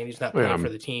not playing. He's not playing for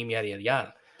the team, yada, yada,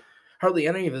 yada. Hardly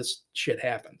any of this shit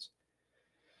happens.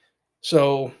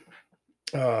 So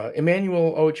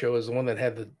Emmanuel Ocho is the one that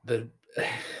had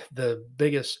the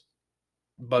biggest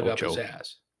bug up his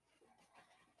ass.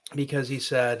 Because he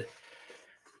said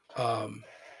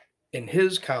in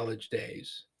his college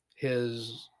days,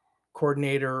 his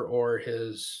coordinator or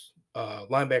his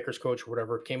linebackers coach or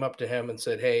whatever came up to him and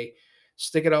said, hey,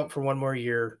 stick it out for one more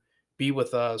year, be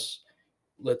with us,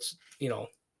 let's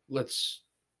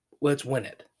win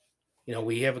it.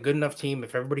 We have a good enough team.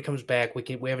 If everybody comes back,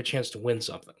 we have a chance to win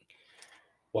something.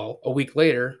 Well, a week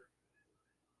later,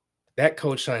 that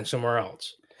coach signed somewhere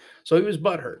else. So he was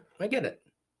butthurt. I get it.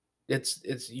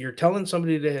 It's you're telling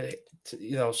somebody to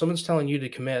someone's telling you to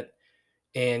commit,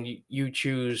 and you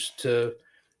choose to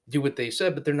do what they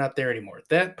said, but they're not there anymore.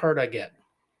 That part I get.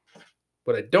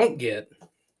 What I don't get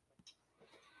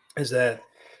is that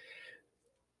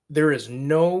there is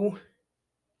no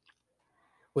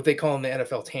what they call in the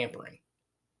NFL tampering.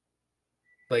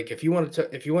 Like if you want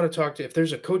to talk to, if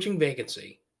there's a coaching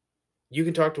vacancy, you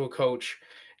can talk to a coach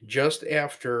just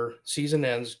after season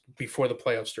ends before the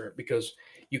playoffs start, because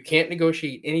you can't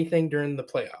negotiate anything during the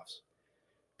playoffs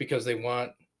because they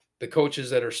want the coaches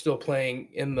that are still playing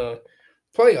in the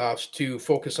playoffs to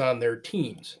focus on their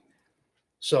teams.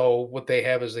 So what they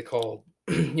have is they call,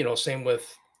 same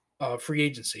with free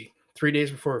agency. 3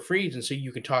 days before a free agency,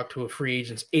 you can talk to a free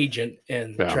agent's agent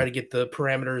and try to get the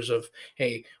parameters of,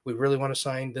 hey, we really want to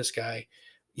sign this guy.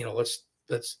 Let's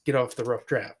get off the rough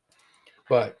draft.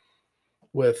 But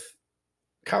with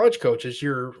college coaches,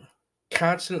 you're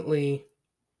constantly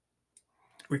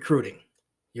recruiting.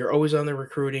 You're always on the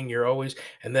recruiting.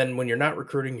 And then when you're not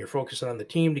recruiting, you're focusing on the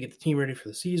team to get the team ready for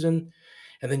the season.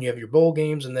 And then you have your bowl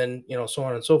games and then, so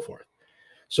on and so forth.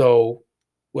 So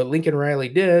what Lincoln Riley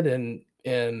did and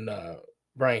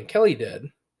Brian Kelly did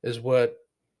is what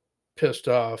pissed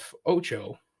off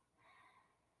Ocho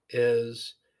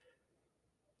is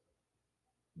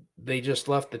they just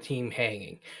left the team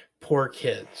hanging. Poor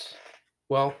kids.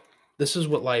 Well, this is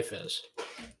what life is.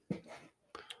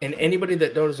 And anybody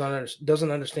that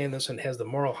doesn't understand this and has the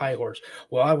moral high horse,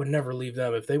 well, I would never leave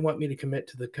them. If they want me to commit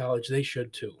to the college, they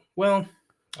should too. Well,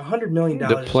 $100 million.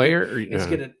 The player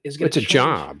is it's a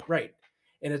job. Right.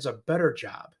 And it's a better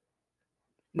job.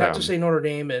 Not to say Notre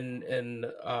Dame and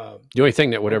the only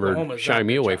thing that would ever shy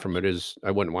me away jobs. from it is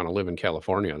I wouldn't want to live in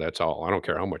California. That's all. I don't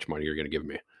care how much money you're going to give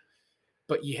me.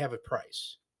 But you have a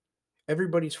price.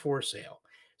 Everybody's for sale.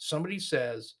 Somebody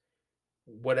says,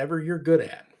 whatever you're good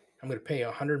at, I'm going to pay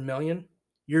 $100 million.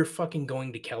 You're fucking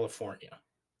going to California.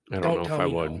 I don't know if I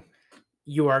would. No.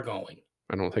 You are going.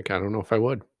 I don't know if I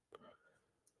would.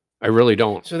 I really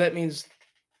don't. So that means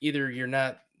either you're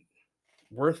not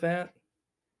worth that.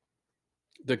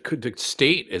 The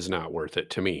state is not worth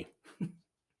it to me.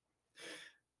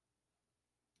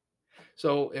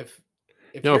 So if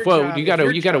you got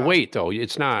to wait though.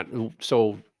 It's not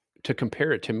so to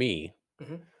compare it to me.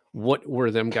 Mm-hmm. What were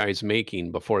them guys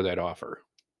making before that offer?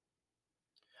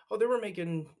 Oh, they were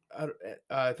making.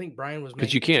 I think Brian was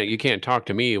because you can't talk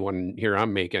to me when here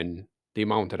I'm making the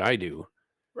amount that I do.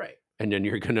 Right. And then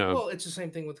you're gonna. Well, it's the same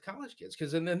thing with college kids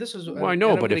because then this is. Well, I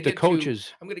know, but if the coach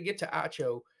is, I'm going to get to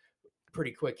Acho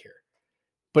pretty quick here.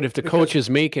 But if the coach is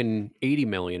making $80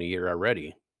 million a year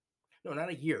already. No, not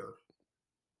a year.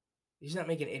 He's not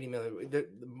making $80 million. The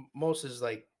most is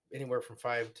like anywhere from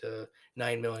 $5 to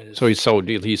 $9 million. So he's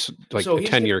like a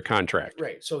 10-year contract.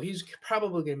 Right. So he's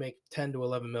probably going to make 10 to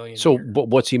 11 million. So but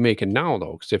what's he making now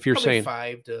though? Because if you're probably saying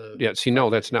 5 to no,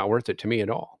 that's not worth it to me at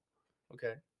all.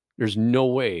 Okay. There's no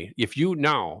way. If you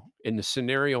now in the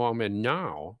scenario I'm in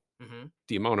now,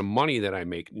 the amount of money that I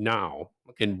make now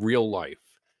in real life.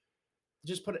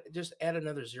 Just add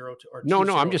another zero to or no,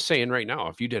 I'm just saying right now,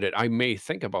 if you did it, I may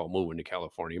think about moving to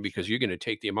California because you're going to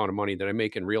take the amount of money that I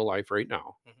make in real life right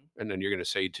now. And then you're going to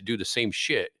say to do the same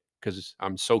shit because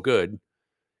I'm so good,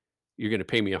 you're going to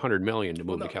pay me $100 million to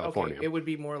move to California. Okay. It would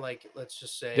be more like, let's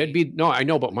just say that'd be no, I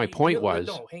know, but my point was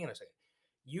no, hang on a second.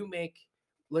 You make,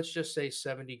 let's just say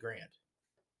 $70,000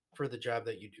 for the job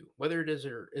that you do, whether it is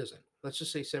or isn't. Let's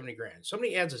just say $70,000.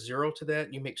 Somebody adds a zero to that,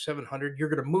 and you make 700. You're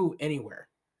going to move anywhere.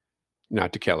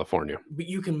 Not to California. But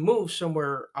you can move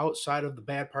somewhere outside of the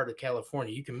bad part of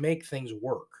California. You can make things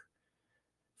work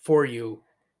for you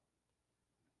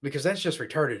because that's just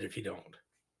retarded if you don't.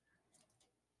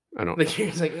 I don't. Like,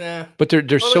 it's like, nah. But there's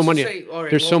Well, so let's just many. say, all right,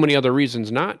 There's so well, many other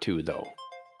reasons not to, though.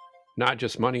 Not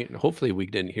just money. Hopefully, we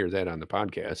didn't hear that on the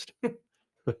podcast.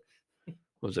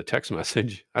 It was a text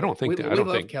message. I don't think. we I don't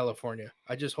love think. California.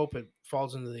 I just hope it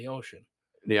falls into the ocean.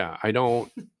 Yeah, I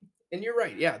don't. And you're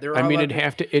right. Yeah, there are. I mean, a lot it'd of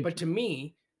have to. people, but to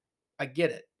me, I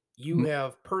get it. You M-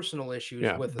 have personal issues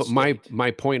Yeah, with the but state. my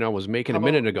point I was making How a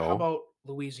minute about- How ago. about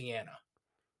Louisiana?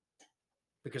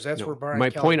 Because that's No, where Brian my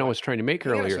Kelly point I went. was trying to make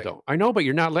Hang on a earlier, second. though. I know, but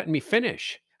you're not letting me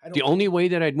finish. I don't The only way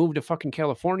that I'd move to fucking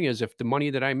California is if the money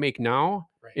that I make now,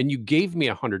 Right. and you gave me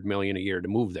 $100 million a year to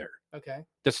move there. Okay.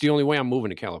 That's the only way I'm moving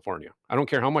to California. I don't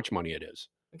care how much money it is.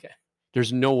 Okay.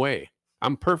 There's no way.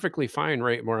 I'm perfectly fine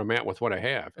right where I'm at with what I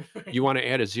have. You want to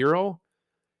add a zero?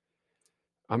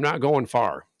 I'm not going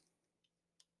far.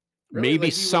 Really? Maybe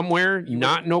Like, you would- somewhere, you not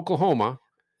wouldn't- in Oklahoma.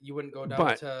 You wouldn't go down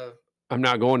But- to I'm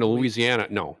not going to Louis- Louisiana.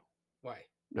 No, why?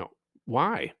 no.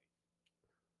 Why?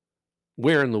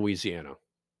 Where in Louisiana?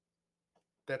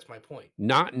 That's my point.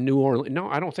 Not New Orleans. No,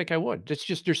 I don't think I would. It's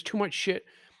just there's too much shit.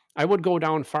 I would go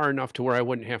down far enough to where I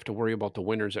wouldn't have to worry about the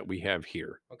winters that we have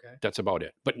here. Okay. That's about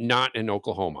it. But not in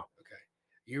Oklahoma. Okay.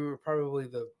 You were probably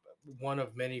the one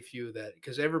of many few that,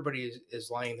 because everybody is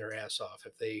lying their ass off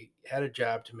if they had a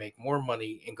job to make more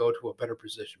money and go to a better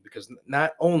position, because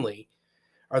not only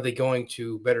are they going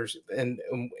to better, and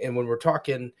when we're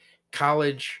talking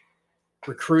college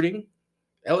recruiting,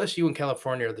 LSU and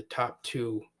California are the top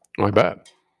two Oh, I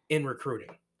bet. in recruiting.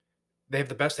 They have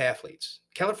the best athletes.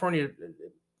 California,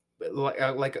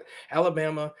 like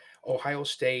Alabama, Ohio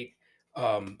State,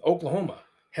 Oklahoma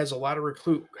has a lot of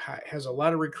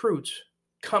recruits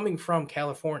coming from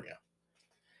California.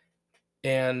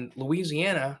 And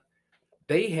Louisiana,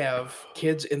 they have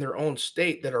kids in their own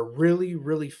state that are really,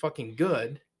 really fucking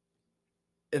good,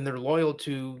 and they're loyal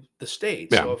to the state.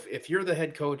 Yeah. So if you're the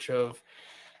head coach of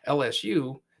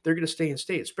LSU, they're going to stay in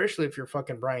state, especially if you're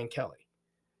fucking Brian Kelly.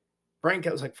 Brian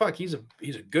Kelly's like, fuck, he's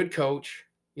a good coach.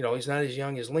 You know, he's not as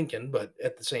young as Lincoln, but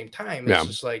at the same time, it's Yeah.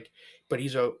 just like, but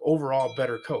he's a overall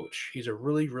better coach. He's a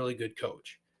really, really good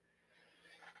coach.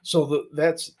 So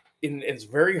it's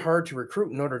very hard to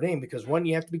recruit in Notre Dame because, one,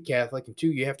 you have to be Catholic, and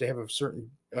two, you have to have a certain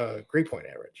grade point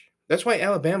average. That's why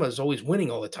Alabama is always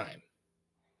winning all the time.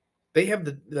 They have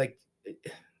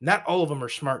not all of them are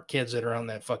smart kids that are on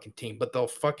that fucking team, but they'll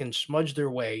fucking smudge their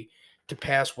way to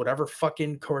pass whatever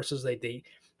fucking courses they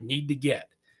need to get.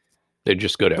 They're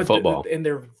just good at But football. and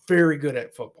they're very good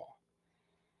at football.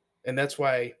 And that's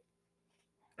why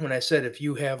when I said if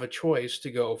you have a choice to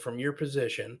go from your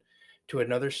position to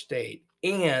another state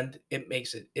and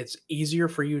it's easier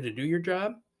for you to do your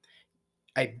job,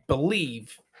 I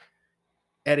believe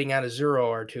adding on a zero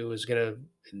or two is going to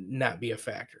not be a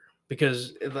factor.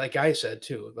 Because like I said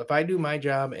too, if I do my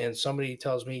job and somebody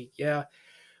tells me, yeah,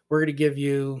 we're going to give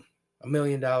you $1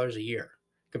 million a year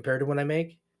compared to what I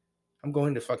make, I'm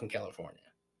going to fucking California.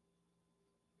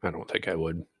 I don't think I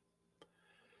would.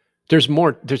 There's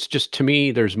more. There's just, to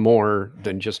me, there's more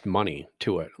than just money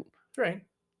to it. Right.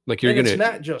 Like you're And gonna, it's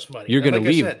not just money. you're And gonna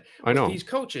like leave. I said, I with know. these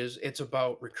coaches, it's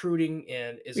about recruiting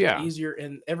and is Yeah. it easier?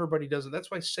 And everybody does it. That's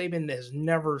why Saban has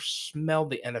never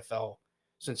smelled the NFL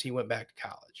since he went back to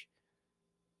college.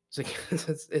 It's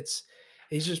like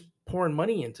he's just pouring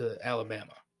money into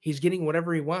Alabama. He's getting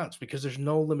whatever he wants because there's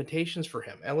no limitations for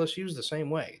him. LSU's the same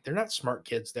way. They're not smart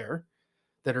kids there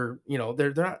that are,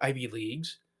 they're not Ivy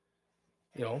Leagues.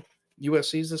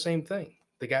 USC's the same thing.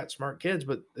 They got smart kids,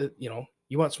 but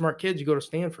you want smart kids, you go to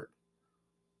Stanford.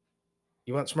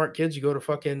 You want smart kids, you go to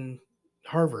fucking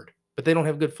Harvard. But they don't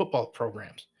have good football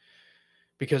programs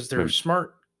because they're Right.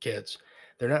 smart kids.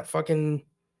 They're not fucking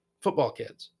football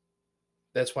kids.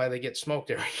 That's why they get smoked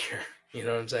every year. You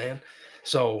know what I'm saying?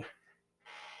 So,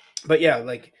 but yeah,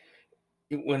 like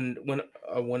when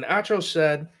Acho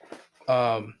said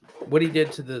what he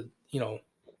did to the,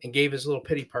 and gave his little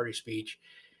pity party speech,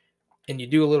 and you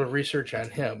do a little research on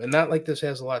him, and not like this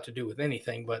has a lot to do with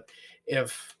anything, but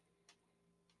if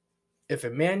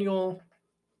Emmanuel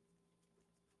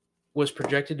was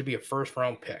projected to be a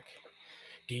first-round pick,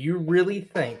 do you really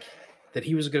think that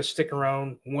he was going to stick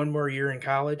around one more year in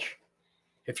college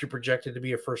if you're projected to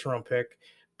be a first-round pick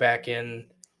back in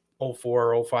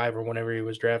 04 or 05 or whenever he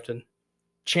was drafted?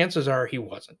 Chances are he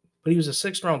wasn't. But he was a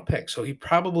sixth-round pick, so he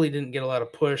probably didn't get a lot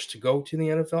of push to go to the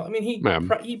NFL. I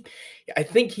mean, I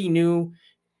think he knew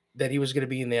that he was going to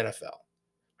be in the NFL.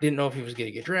 Didn't know if he was going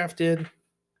to get drafted,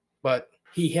 but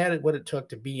he had what it took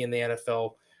to be in the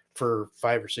NFL for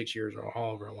 5 or 6 years or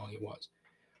however long he was.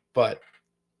 But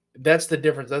that's the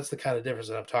difference. That's the kind of difference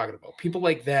that I'm talking about. People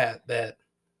like that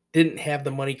didn't have the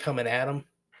money coming at them.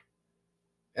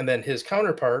 And then his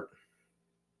counterpart,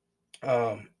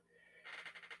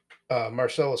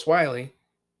 Marcellus Wiley,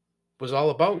 was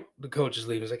all about the coaches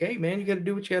leaving. He's like, hey, man, you got to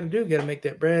do what you got to do. You got to make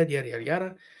that bread, yada, yada,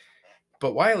 yada.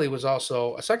 But Wiley was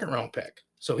also a second-round pick.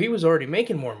 So he was already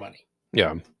making more money.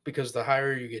 Yeah. Because the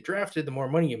higher you get drafted, the more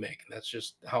money you make. And that's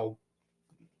just how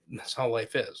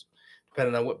life is.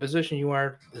 Depending on what position you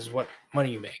are, this is what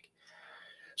money you make.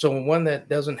 So one that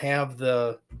doesn't have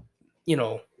the,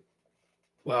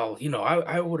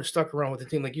 I would have stuck around with the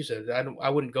team like you said. I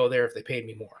wouldn't go there if they paid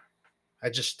me more.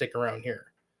 I'd just stick around here.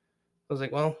 I was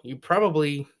like, well, you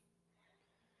probably,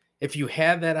 if you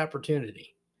had that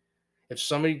opportunity, if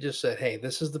somebody just said, hey,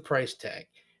 this is the price tag,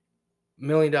 $1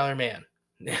 million man,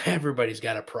 everybody's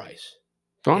got a price.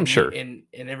 Oh, I'm sure. And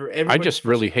I just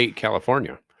really hate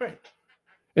California. Right.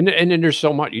 And then there's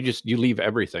so much. You leave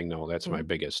everything though. That's my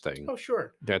biggest thing. Oh,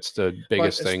 sure. That's the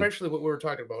biggest thing. Especially what we were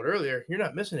talking about earlier. You're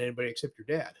not missing anybody except your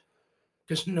dad.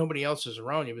 Because nobody else is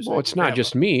around you. Well, it's not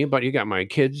just me, but you got my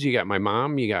kids, you got my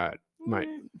mom, you got my.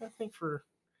 I think for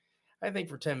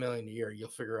 $10 million a year, you'll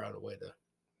figure out a way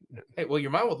to. Hey, well,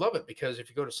 your mom would love it because if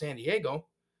you go to San Diego,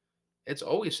 it's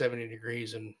always 70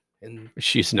 degrees and.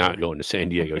 She's not going to San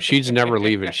Diego. She's never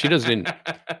leaving. She doesn't.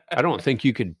 I don't think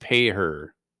you could pay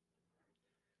her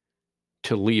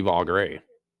to leave Au Gres.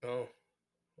 Oh,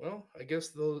 well, I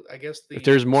guess if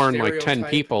there's more than like 10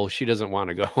 people, she doesn't want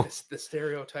to go. It's the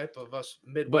stereotype of us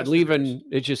Midwesterners. But leaving,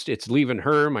 it's leaving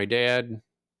her, my dad,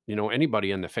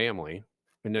 anybody in the family,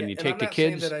 and then you take the kids.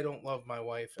 I'm not saying that I don't love my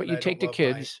wife, but you take the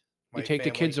kids, you take the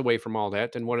kids away from all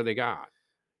that. Then what do they got?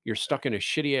 You're stuck in a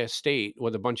shitty ass state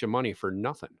with a bunch of money for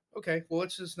nothing. Okay, well,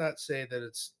 let's just not say that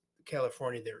it's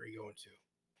California that we're going to.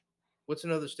 What's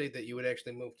another state that you would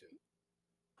actually move to?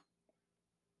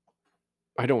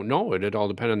 I don't know. It'd all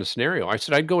depend on the scenario. I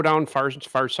said I'd go down far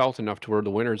south enough to where the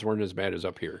winters weren't as bad as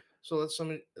up here. So let's all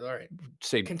right.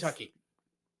 Say Kentucky.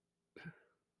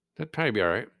 That'd probably be all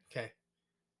right. Okay.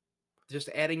 Just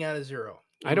adding on a zero.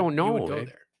 I don't know. You would go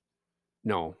there.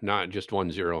 No, not just 1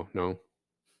 0. No.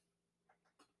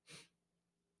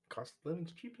 Cost of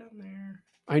living's cheap down there.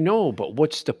 I know, but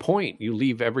what's the point? You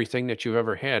leave everything that you've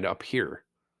ever had up here.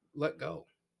 Let go.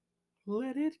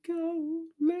 Let it go.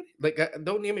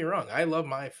 Don't get me wrong. I love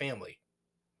my family.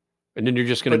 And then you're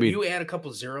just going to be. You add a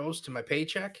couple zeros to my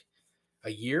paycheck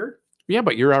a year? Yeah,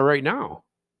 but you're all right now.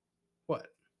 What?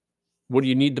 What do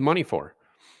you need the money for?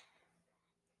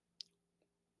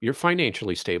 You're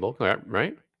financially stable,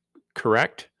 right?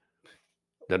 Correct?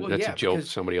 That's a joke.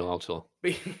 Somebody else will.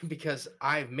 Because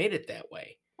I've made it that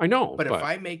way. I know. But if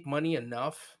I make money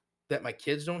enough that my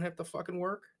kids don't have to fucking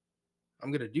work,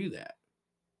 I'm going to do that.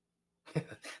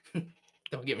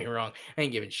 Don't get me wrong. I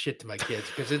ain't giving shit to my kids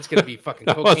because it's going to be fucking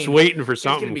cocaine. I was waiting for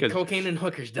something. It's going to be cocaine and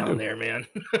hookers down there, man.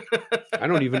 I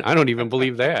don't even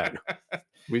believe that.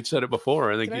 We've said it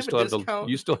before. I think you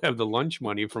still have the lunch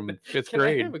money from 5th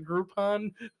grade. I have a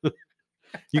Groupon?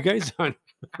 You guys on?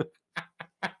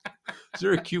 Is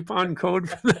there a coupon code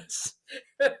for this?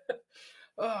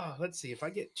 Oh, let's see. If I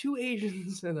get 2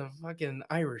 Asians and a fucking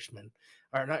Irishman,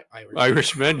 or not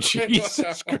Irishman,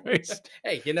 Jesus Christ!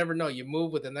 Hey, you never know. You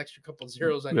move with an extra couple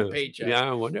zeros on your paycheck.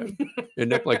 Yeah, whatever.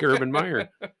 End up like Urban Meyer.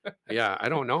 Yeah, I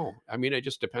don't know. I mean, it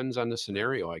just depends on the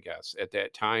scenario, I guess. At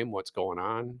that time, what's going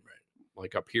on? Right.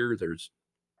 Like up here,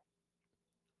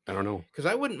 I don't know. Because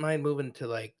I wouldn't mind moving to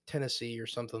like Tennessee or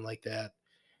something like that,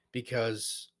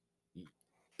 because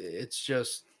it's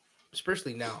just,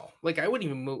 especially now, like I wouldn't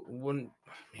even move.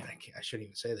 I shouldn't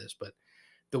even say this, but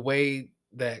the way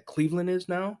that Cleveland is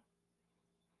now,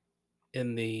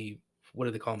 in the, what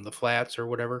do they call them, the flats or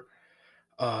whatever,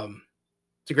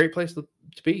 it's a great place to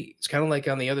be. It's kind of like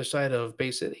on the other side of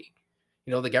Bay City.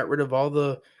 They got rid of all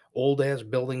the old ass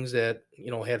buildings that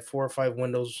had 4 or 5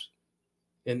 windows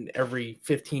in every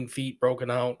 15 feet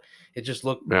broken out. It just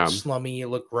looked slummy. It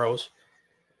looked gross.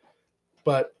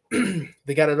 But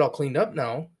they got it all cleaned up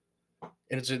now,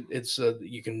 and it's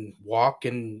you can walk,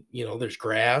 and there's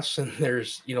grass, and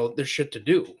there's shit to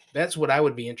do. That's what I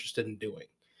would be interested in doing,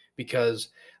 because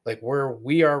like where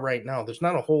we are right now, there's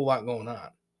not a whole lot going on,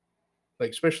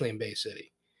 like especially in Bay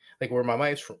City, like where my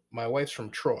wife's from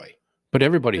Troy. But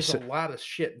there's a lot of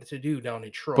shit to do down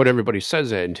in Troy. But everybody says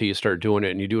that until you start doing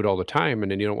it, and you do it all the time,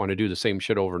 and then you don't want to do the same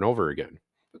shit over and over again.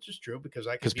 Which is true, because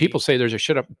people say there's a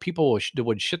shit up. People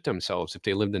would shit themselves if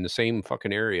they lived in the same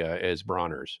fucking area as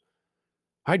Bronner's.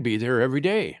 I'd be there every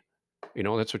day.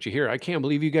 That's what you hear. I can't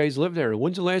believe you guys live there.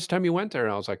 When's the last time you went there?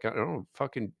 And I was like, I don't know,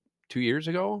 fucking 2 years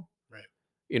ago. Right.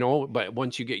 But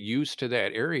once you get used to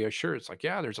that area, sure, it's like,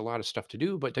 yeah, there's a lot of stuff to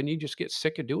do, but then you just get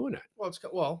sick of doing it.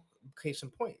 Well, case in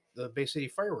point, the Bay City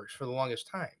fireworks for the longest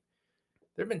time.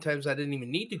 There have been times I didn't even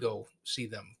need to go see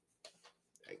them,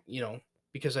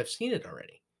 because I've seen it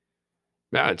already.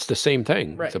 Yeah, it's the same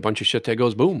thing. Right. It's a bunch of shit that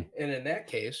goes boom. And in that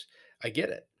case, I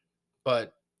get it,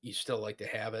 but you still like to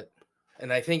have it.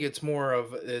 And I think it's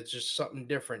just something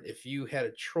different. If you had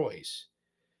a choice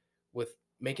with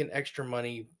making extra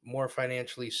money, more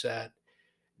financially set,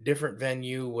 different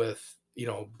venue with,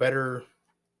 better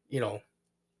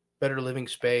living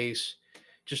space,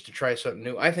 just to try something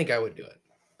new, I think I would do it.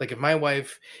 Like if my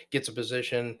wife gets a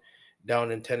position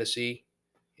down in Tennessee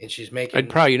and she's making, I'd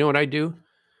probably, you know what I'd do?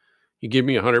 You give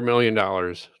me $100 million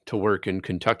to work in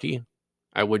Kentucky,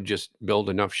 I would just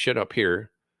build enough shit up here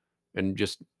and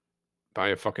just buy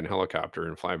a fucking helicopter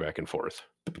and fly back and forth.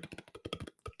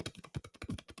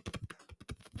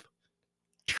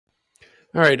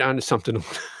 All right, on to something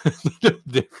a little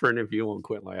different if you won't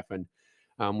quit laughing.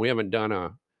 We haven't done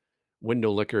a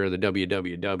window licker of the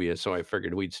WWW, so I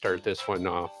figured we'd start this one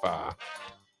off.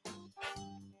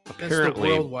 Apparently, that's the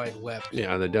World Wide Web.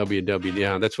 Yeah, the WW.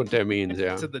 Yeah, that's what that means.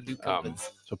 Yeah. To the new So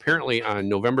apparently on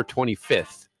November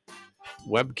 25th,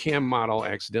 webcam model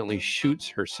accidentally shoots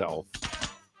herself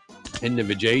in the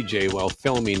vajayjay while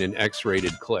filming an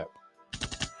X-rated clip.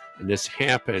 And this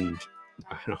happened,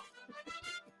 I don't know.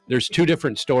 There's two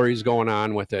different stories going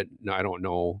on with it. I don't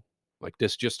know. Like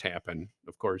this just happened,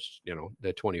 of course,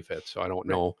 the 25th. So I don't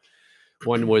know.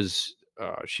 One was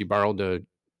she borrowed a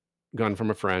gun from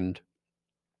a friend.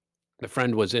 The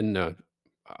friend was in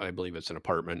I believe it's an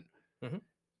apartment. Mm-hmm.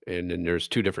 And then there's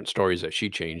two different stories that she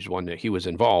changed. One that he was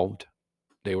involved.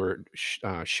 They were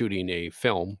shooting a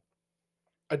film.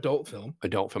 Adult film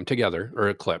together, or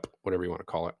a clip, whatever you want to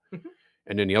call it. Mm-hmm.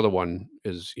 And then the other one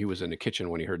is he was in the kitchen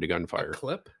when he heard the gunfire. A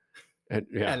clip? And,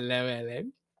 yeah. Hello.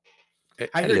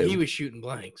 I heard he was shooting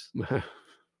blanks. Well,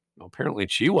 apparently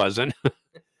she wasn't.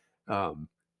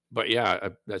 But yeah,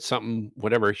 that's something,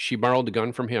 whatever. She borrowed the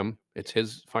gun from him. It's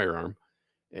his firearm.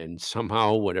 And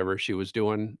somehow, whatever she was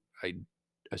doing,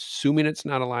 assuming it's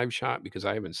not a live shot because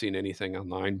I haven't seen anything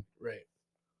online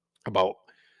about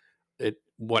it,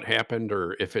 what happened,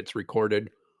 or if it's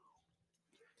recorded.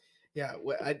 Yeah,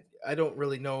 I don't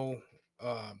really know.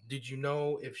 Did you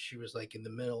know if she was like in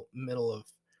the middle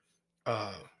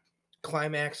of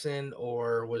climaxing,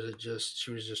 or was it just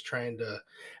she was just trying to?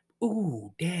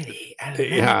 Ooh, Daddy, I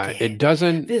like it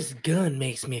doesn't. This gun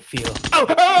makes me feel.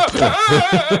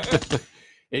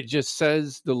 It just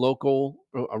says the local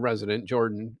resident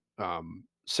Jordan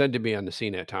said to be on the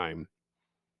scene at time.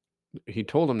 He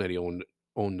told him that he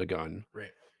owned the gun,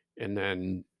 right? And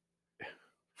then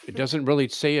it doesn't really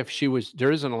say if she was.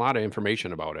 There isn't a lot of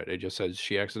information about it. It just says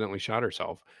she accidentally shot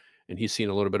herself, and he's seen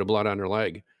a little bit of blood on her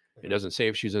leg. It doesn't say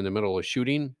if she's in the middle of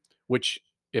shooting, which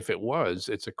if it was,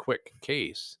 it's a quick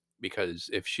case. Because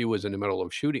if she was in the middle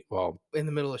of shooting, in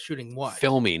the middle of shooting what?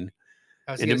 Filming.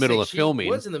 In the middle of filming.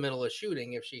 She was in the middle of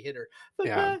shooting if she hit her.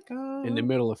 Yeah. In the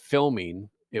middle of filming,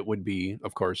 it would be,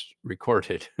 of course,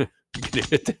 recorded. You could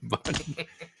hit that button.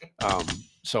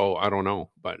 So I don't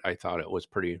know, but I thought it was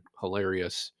pretty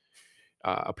hilarious.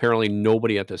 Apparently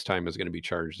nobody at this time is going to be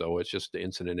charged, though. It's just the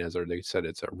incident, as they said,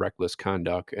 it's a reckless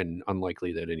conduct and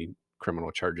unlikely that any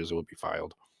criminal charges will be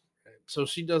filed. So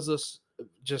she does this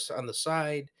just on the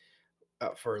side.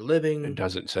 For a living. It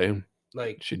doesn't say.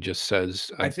 Like she just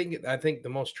says. I think the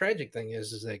most tragic thing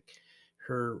is like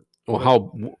her.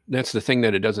 Well, that's the thing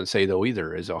that it doesn't say though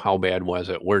either. Is how bad was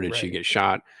it? Where did she get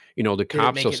shot? The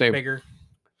cops will say. Bigger?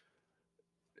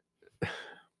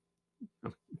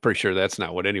 I'm pretty sure that's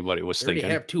not what anybody was thinking. They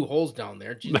have two holes down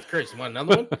there. Jesus Christ! Want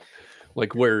another one?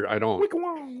 Like where I don't.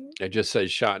 It just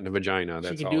says shot in the vagina.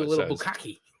 That's she can all do a it little says.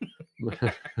 bukkake.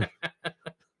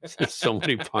 So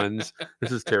many puns.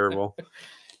 This is terrible.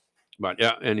 But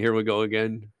yeah, and here we go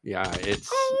again. Yeah, it's.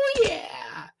 Oh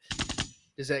yeah.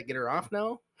 Does that get her off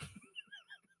now?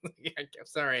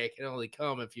 Sorry, I can only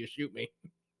come if you shoot me.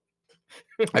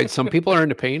 Some people are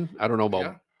into pain. I don't know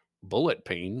about bullet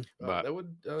pain, but that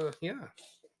would, yeah.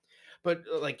 But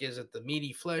like, is it the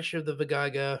meaty flesh of the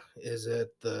vagina? Is it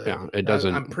the? Yeah, it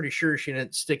doesn't. I'm pretty sure she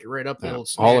didn't stick it right up the old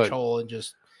snatch hole and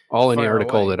just. All in the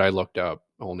article that I looked up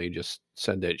only just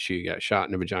said that she got shot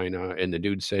in the vagina, and the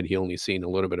dude said he only seen a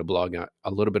little bit of blood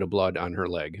on her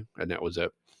leg, and that was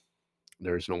it.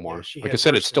 There's no more. Like I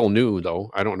said, it's still new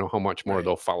though. I don't know how much more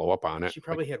they'll follow up on it. She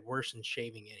probably had worse than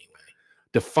shaving anyway.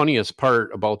 The funniest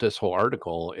part about this whole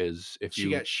article is she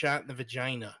got shot in the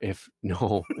vagina.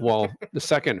 The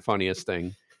second funniest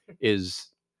thing is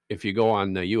if you go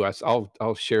on the U.S.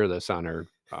 I'll share this on our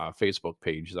Facebook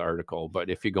page, the article. But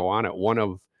if you go on it, one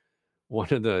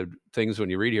of the things when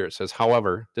you read here, it says,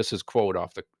 however, this is quote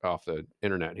off the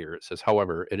internet here. It says,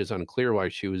 however, it is unclear why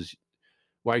she was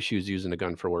why she was using the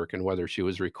gun for work and whether she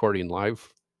was recording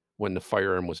live when the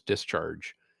firearm was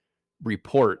discharged.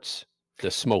 Reports the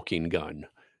smoking gun.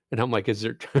 And I'm like, is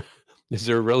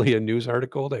there really a news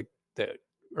article that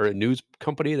or a news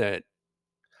company that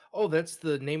Oh, that's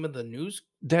the name of the news.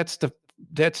 that's the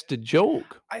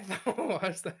joke. I thought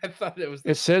I thought it was.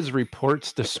 It says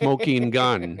reports the smoking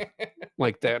gun.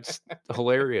 Like, that's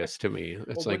hilarious to me. It's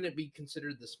Well, like, wouldn't it be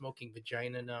considered the smoking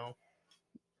vagina now,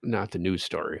 not the news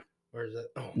story, or is it?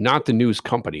 Oh, not the news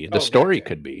company. The Oh, story gotcha.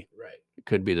 could be. right. It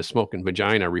could be the smoking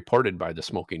vagina reported by the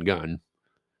smoking gun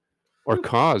or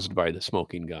caused by the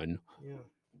smoking gun. Yeah.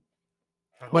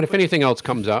 But if anything else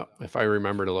comes up, if I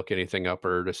remember to look anything up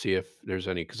or to see if there's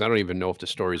any, because I don't even know if the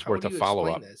story's worth a follow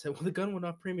up. Well, the gun went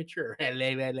off premature.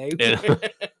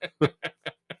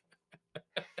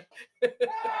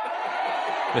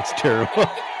 That's terrible.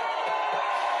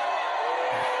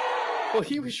 Well,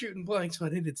 he was shooting blanks, so I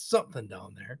needed something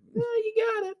down there. Yeah, you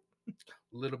got it.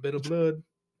 A little bit of blood.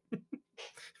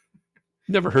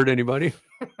 Never hurt anybody.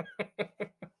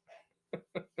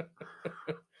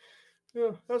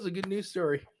 Yeah, that was a good news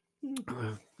story.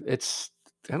 It's,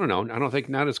 I don't know. I don't think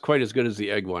not as quite as good as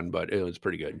the egg one, but it was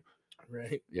pretty good.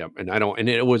 Right. Yeah. And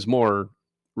it was more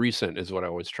recent is what I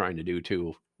was trying to do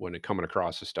too when it coming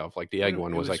across the stuff. Like the egg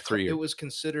one was like 3 years. It was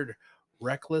considered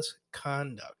reckless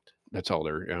conduct. That's all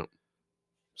they're, yeah.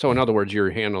 So in other words,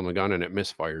 your hand on the gun and it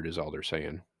misfired is all they're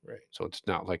saying. Right. So it's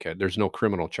not like there's no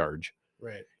criminal charge.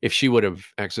 Right. If she would have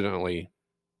accidentally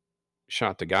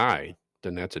shot the guy,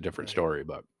 then that's a different Right. story.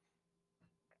 But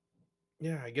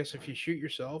Yeah, I guess if you shoot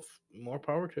yourself, more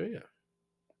power to you.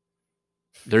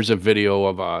 there's a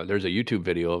YouTube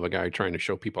video of a guy trying to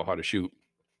show people how to shoot,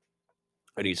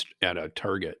 and he's at a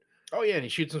target. Oh yeah, and he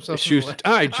shoots himself.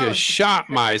 I just shot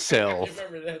myself. I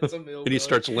remember that. And he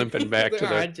starts limping back to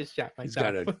I the. just shot He's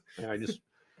myself. got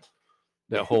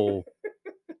that whole.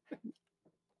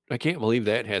 I can't believe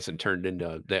that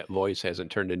voice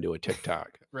hasn't turned into a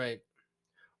TikTok. Right.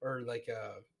 Or like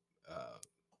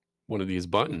One of these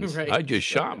buttons. Right. I just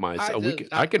shot myself.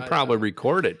 just I could shot probably myself.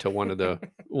 record it to one of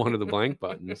the blank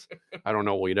buttons. I don't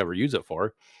know what we'd ever use it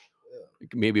for.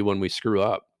 Maybe when we screw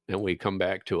up and we come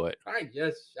back to it. I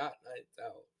just shot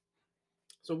myself.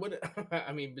 So what?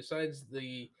 I mean, besides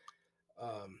the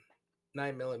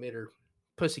 9mm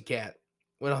pussycat,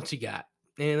 what else you got?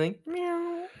 Anything?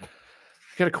 Meow. I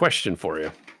got a question for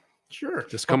you. Sure.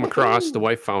 Just come across. The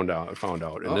wife found out,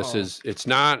 and this Uh-oh. is it's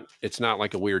not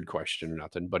like a weird question or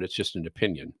nothing, but it's just an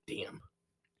opinion. Damn.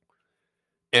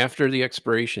 After the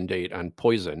expiration date on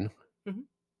poison, Mhm.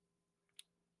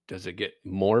 does it get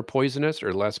more poisonous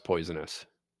or less poisonous?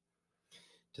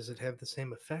 Does it have the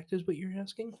same effect as what you're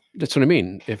asking? That's what I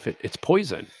mean. If it's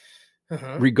poison,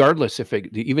 Uh-huh. regardless if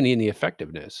it even in the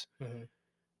effectiveness, Mhm.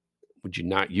 would you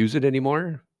not use it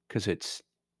anymore? Because it's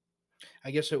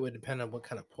I guess it would depend on what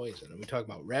kind of poison. Are we talking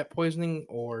about rat poisoning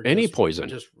or Any just, poison.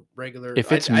 Just regular.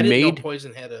 If it's I didn't know made-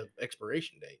 poison had an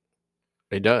expiration date.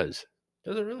 it does.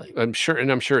 Does it really? I'm sure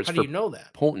it's How for do you know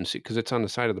that? potency because it's on the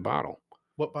side of the bottle.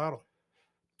 What bottle?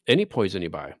 Any poison you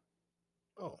buy,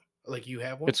 Oh, like you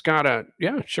have one? it's got a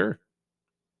sure.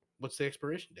 What's the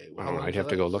expiration date? I don't know, long I'd does have it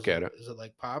to go last? look at it. Is it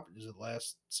like pop? Does it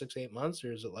last 6-8 months,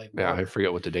 or is it like? Yeah, I water?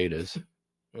 forget what the date is, Yeah.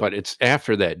 but it's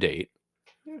after that date.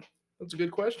 That's a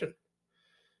good question.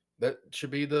 That should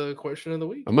be the question of the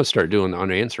week. I'm gonna start doing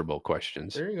unanswerable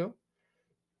questions. There you go.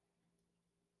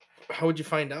 How would you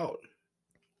find out?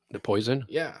 The poison,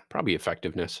 Yeah. probably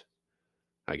effectiveness.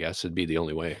 I guess it'd be the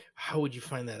only way. How would you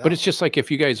find that out? But it's just like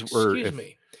if you guys were. Excuse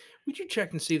me. Would you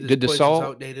check and see if this Did the poison's salt-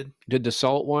 outdated? Did the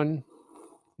salt one?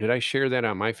 Did I share that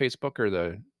on my Facebook or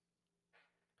the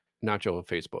Nacho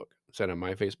Facebook? Is that on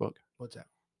my Facebook? What's that?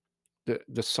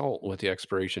 The salt with the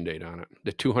expiration date on it.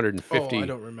 The 250, Oh, I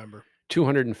don't remember.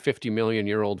 250 million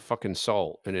year old fucking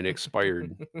salt, and it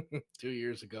expired. 2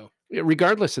 years ago. Yeah,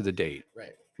 regardless of the date.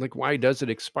 Right. Like, why does it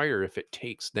expire if it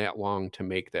takes that long to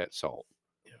make that salt?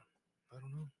 I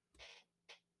don't know.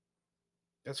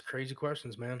 That's crazy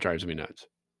questions, man. Drives me nuts.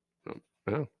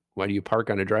 Oh, why do you park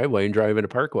on a driveway and drive in a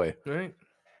parkway? Right.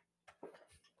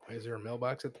 Why is there a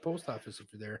mailbox at the post office if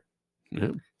you're there?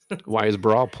 Yeah. Why is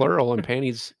bra plural and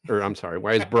panties? Or I'm sorry,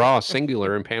 why is bra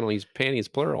singular and panties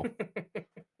plural?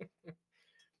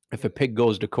 If a pig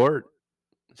goes to court,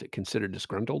 is it considered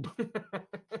disgruntled?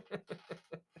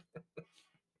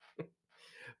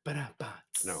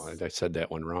 No, I said that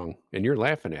one wrong, and you're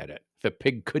laughing at it. If a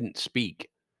pig couldn't speak,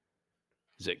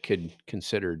 is it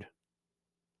considered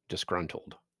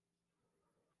disgruntled?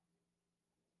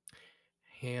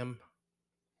 Ham.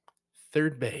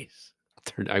 Third base.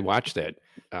 I watched that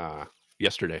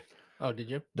yesterday. Oh, did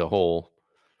you? The whole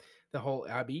The whole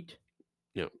Abit?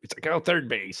 You know, it's like, oh, third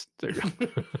base. There you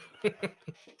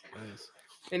Nice.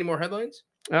 Any more headlines?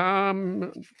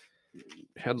 go. You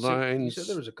Headlines. said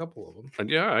there was a couple of them.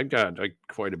 Yeah, I got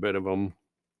quite a bit of them.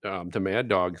 The Mad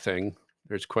Dog thing.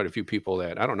 There's quite a few people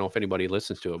that I don't know if anybody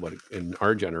listens to it, but in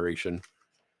our generation,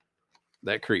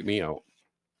 that creeped me out.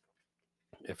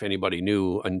 If anybody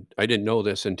knew, and I didn't know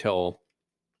this until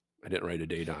I didn't write a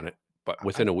date on it, but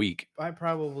within a week. I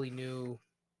probably knew,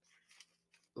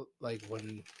 like,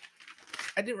 when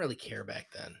I didn't really care back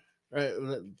then.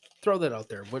 Right? Throw that out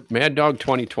there. What Mad Dog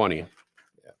 2020. Yeah.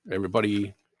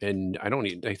 Everybody, and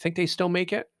I think they still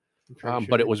make it,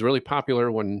 but it was really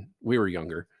popular when we were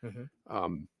younger.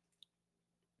 Mhm.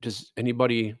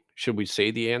 Should we say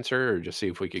the answer or just see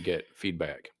if we could get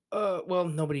feedback? Well,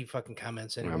 nobody fucking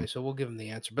comments anyway, so we'll give them the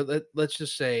answer. But let's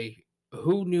just say,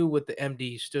 who knew what the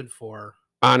MD stood for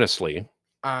Honestly,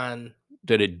 on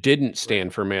that it didn't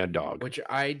stand for Mad Dog. which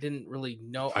I didn't really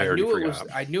know. I already knew it was.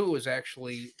 forgot. I knew it was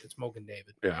actually it's Morgan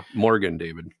David. Yeah, Morgan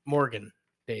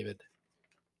David.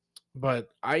 But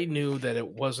I knew that it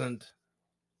wasn't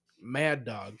Mad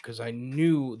Dog because I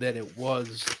knew that it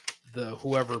was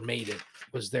whoever made it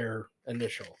was their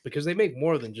initial, because they make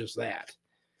more than just that.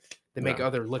 They make Yeah.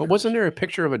 other liquors. But wasn't there a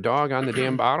picture of a dog on the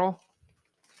damn bottle?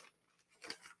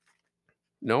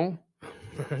 No?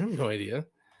 I have no idea.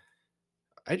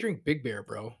 I drink Big Bear,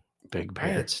 bro. Big I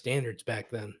Bear. had standards back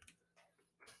then.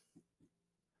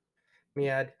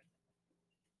 Mead.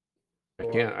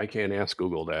 I can't ask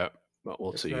Google that, but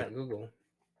we'll It's see. not Google.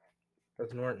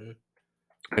 That's Norton.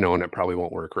 I know, and it probably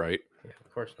won't work right. Yeah,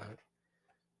 of course not.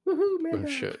 Woohoo, man. Oh,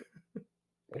 shit.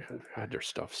 God, their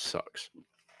stuff sucks.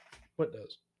 What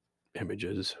does?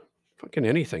 Images. Fucking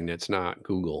anything that's not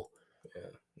Google. Yeah,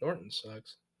 Norton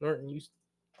sucks. Norton, you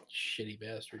shitty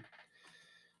bastard.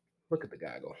 Look at the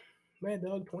goggle. Mad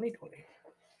Dog 2020.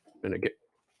 And I get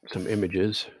some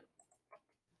images.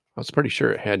 I was pretty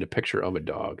sure it had a picture of a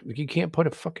dog. You can't put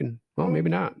a fucking... Well, maybe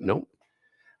not. Nope.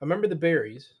 I remember the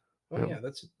berries. Oh, Yeah. yeah,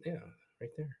 that's... Yeah, right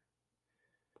there.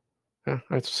 Yeah,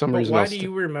 that's for some But reason. why do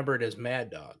you remember it as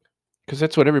Mad Dog? Because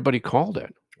that's what everybody called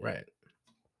it. Right.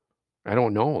 I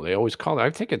don't know. They always call it. I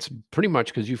think it's pretty much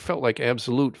because you felt like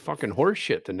absolute fucking horse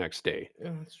shit the next day.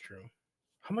 Yeah, that's true.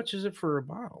 How much is it for a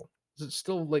bottle? Is it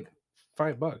still like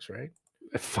 $5, right?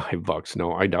 $5?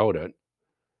 No, I doubt it.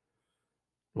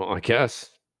 Well, I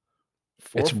guess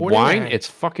it's $4.49. wine. It's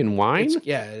fucking wine.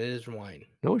 Yeah, it is wine.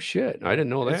 No shit. I didn't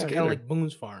know that. It's kind of like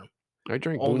Boone's Farm. I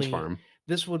drink only- Boone's Farm.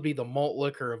 This would be the malt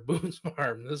liquor of Boone's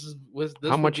Farm. This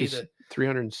How much would be is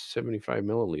 375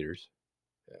 milliliters?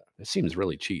 Yeah. It seems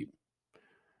really cheap.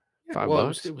 Yeah,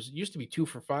 $5. It used to be 2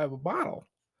 for $5 a bottle.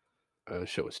 The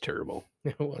show was terrible.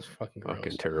 It was fucking gross.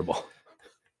 Fucking terrible.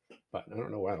 But I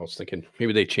don't know what I was thinking.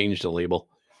 Maybe they changed the label.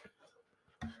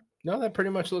 No, that pretty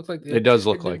much looks like It does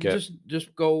look like it.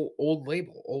 Just go old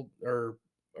label, old or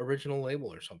original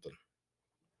label or something.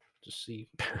 Just see.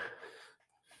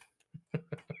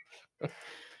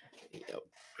 Yep.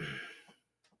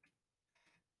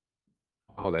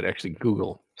 Oh, that actually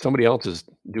Google. Somebody else is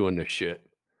doing this shit.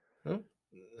 Huh?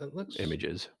 That looks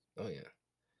Images. Oh yeah.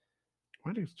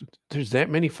 Why there's that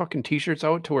many fucking t-shirts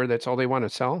out to where that's all they want to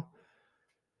sell?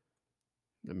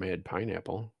 The Mad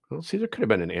Pineapple. Well, see, there could have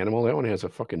been an animal. That one has a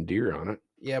fucking deer on it.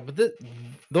 Yeah, but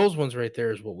those ones right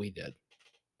there is what we did.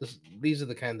 These are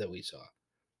the kind that we saw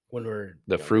when we were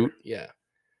The younger. fruit? Yeah.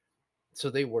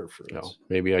 So they were fruits. No,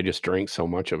 maybe I just drank so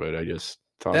much of it. I just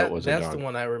thought it was a That's dog. the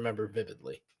one I remember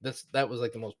vividly. That was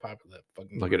like the most popular.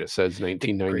 Fucking Look at it. Says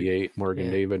 1998. Morgan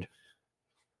Yeah. David.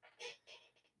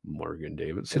 Morgan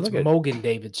David. See, It's look at Mogan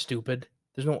David, stupid.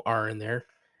 There's no R in there.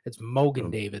 It's Mogan Oh.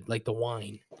 David, like the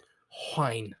wine.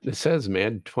 Wine. it says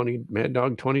Mad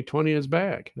Dog 2020 is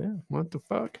back. Yeah. What the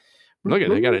fuck? Look at it.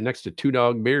 They got it next to 2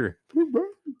 Dog beer.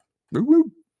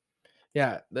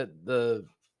 Yeah,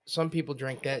 some people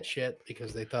drank that shit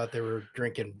because they thought they were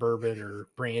drinking bourbon or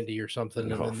brandy or something,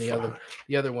 and Oh, then the fuck.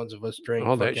 other ones of us drank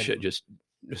All that fucking shit just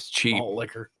cheap. malt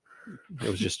liquor. It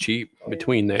was just cheap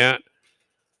between that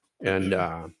and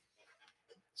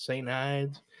St.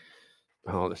 Ides.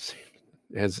 oh,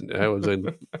 as I was a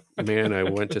man, I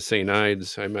went to St.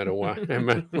 Ides. I met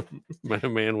met a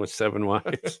man with 7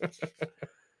 wives.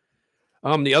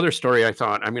 The other story I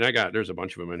thought, there's a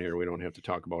bunch of them in here. We don't have to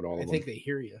talk about all I of think them. they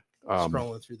hear you Um,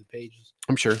 scrolling through the pages.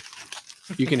 I'm sure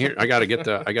you can hear. I gotta get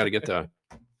the.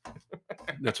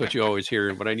 That's what you always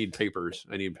hear, but I need papers.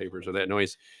 I need papers of that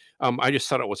noise. I just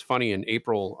thought it was funny in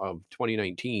April of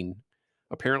 2019.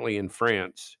 Apparently in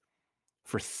France,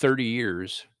 for 30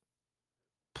 years,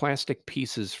 plastic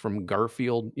pieces from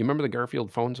Garfield. You remember the Garfield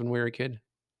phones when we were a kid?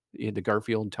 You had the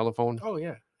Garfield telephone. Oh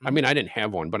yeah, I mean, I didn't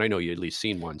have one, but I know you at least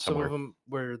seen one Some somewhere. of them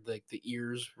where like the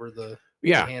ears were the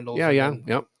Yeah, handles. yeah, and yeah, then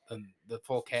yep. the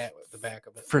full cat with the back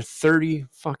of it. For 30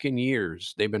 fucking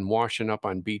years, they've been washing up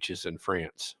on beaches in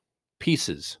France.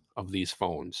 Pieces of these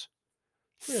phones.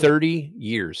 Really? 30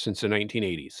 years since the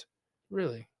 1980s.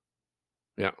 Really?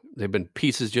 Yeah, they've been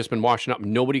pieces just been washing up.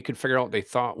 Nobody could figure out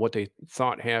what they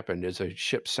thought happened is a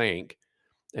ship sank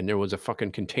and there was a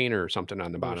fucking container or something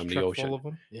on the It was bottom of the chock ocean. full of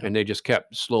them? Yeah. And they just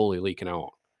kept slowly leaking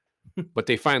out. But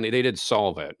they did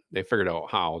solve it. They figured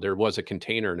out how. There was a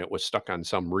container and it was stuck on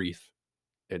some reef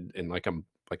in like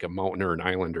a mountain or an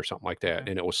island or something like that.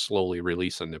 Okay. And it was slowly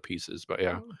releasing the pieces. But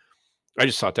yeah, Oh, I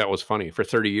just thought that was funny. For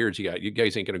 30 years, you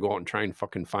guys ain't gonna go out and try and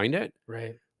fucking find it.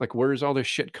 right. Like, where's all this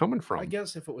shit coming I from?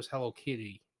 guess if it was Hello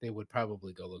Kitty, they would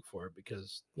probably go look for it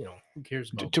because, who cares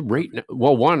To, about to rate,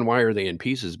 well, one, why are they in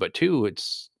pieces? But two,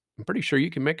 I'm pretty sure you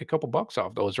can make a couple bucks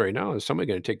off those right now. Is somebody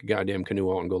gonna take a goddamn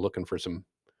canoe out and go looking for some?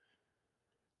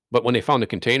 But when they found the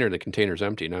container's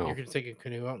empty now. You're going to take a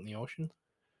canoe out in the ocean?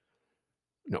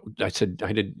 No, I said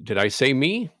did I say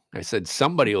me? I said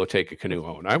somebody will take a canoe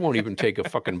out. I won't even take a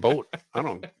fucking boat.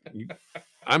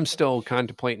 I'm still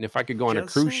contemplating if I could go on a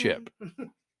Just cruise saying. ship.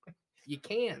 You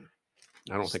can.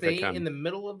 I don't think Stay I can. in the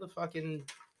middle of the fucking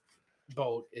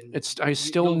boat. And I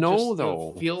still you'll know, you'll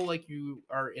though. feel like you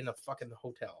are in a fucking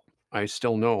hotel. I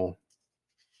still know.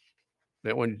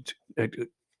 That one.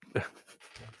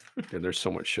 There's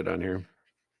so much shit on here.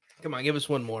 Come on, give us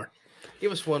one more.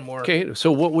 Give us one more. Okay,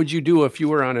 so what would you do if you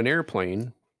were on an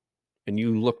airplane and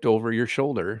you looked over your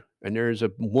shoulder and there's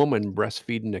a woman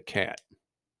breastfeeding a cat?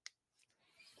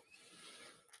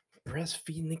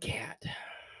 Breastfeeding the cat.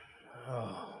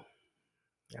 Oh,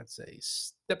 I'd say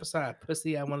step aside,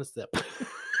 pussy. I want to step.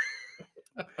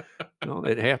 Well,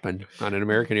 it happened on an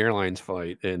American Airlines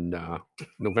flight in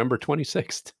November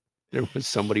 26th. There was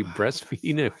somebody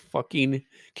breastfeeding a fucking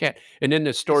cat. And then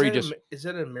the story Is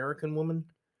that an American woman?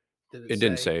 It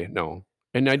didn't say, no.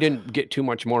 And I didn't get too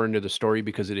much more into the story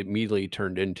because it immediately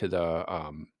turned into the,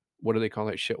 what do they call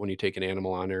that shit when you take an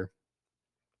animal on there?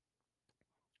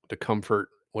 The comfort,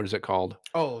 what is it called?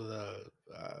 Oh,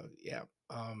 yeah.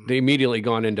 They immediately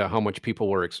gone into how much people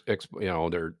were,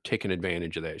 they're taking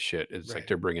advantage of that shit. It's like Right.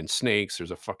 they're bringing snakes.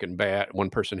 There's a fucking bat. One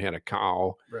person had a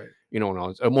cow, Right. and all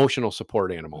this emotional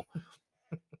support animal.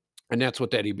 And that's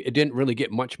what it didn't really get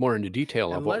much more into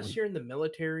detail of. Unless you're in the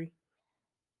military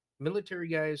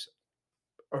guys,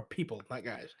 or people, not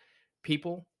guys,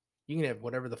 people, you can have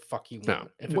whatever the fuck you want. No.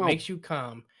 If it Well- makes you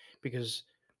calm, because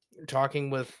you're talking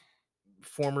with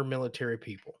former military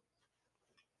people.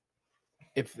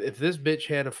 If this bitch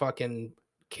had a fucking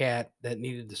cat that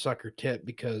needed to suck her tit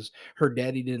because her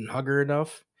daddy didn't hug her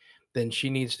enough, then she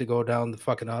needs to go down the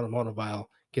fucking automotive aisle,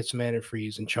 get some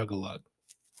antifreeze, and chug a lug.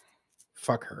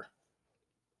 Fuck her.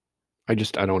 I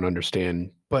don't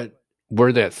understand But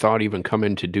where that thought even come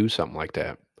in to do something like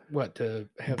that. what, to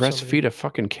have Breastfeed a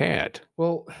fucking cat.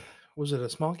 Well, was it a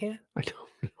small cat? I don't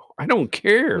know. I don't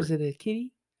care. Was it a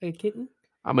kitty? A kitten?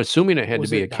 I'm assuming it had Was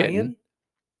to be it a kitten. dying?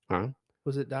 Huh?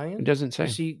 Was it dying? It doesn't say. You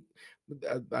see,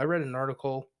 I read an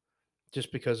article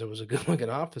just because it was a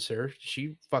good-looking officer.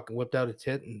 She fucking whipped out a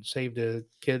tit and saved a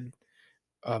kid,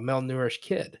 a malnourished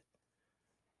kid.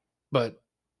 But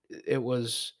it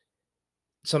was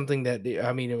something that,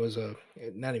 I mean, it was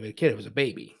not even a kid, it was a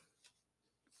baby.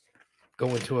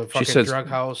 Going to a fucking drug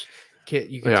house.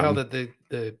 Kid, you can tell that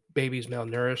the baby's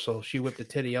malnourished, so she whipped the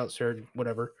titty out, sir,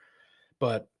 whatever.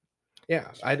 But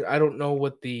yeah, I don't know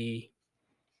what the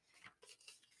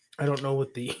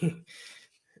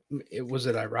it was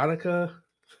it erotica?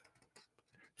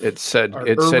 It said Or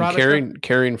erotica?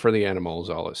 caring for the animals.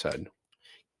 All it said.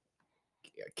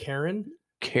 Karen?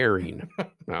 Caring.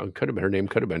 Now, it could have been, her name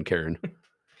could have been Karen.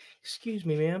 Excuse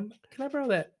me, ma'am. Can I borrow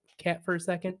that cat for a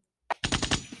second?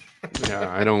 Yeah,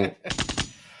 I don't.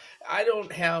 I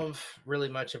don't have really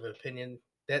much of an opinion.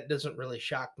 That doesn't really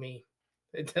shock me.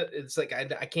 It's like I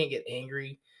can't get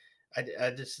angry.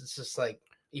 It's just like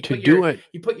you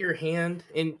put your hand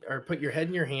in, or put your head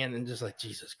in your hand, and just like,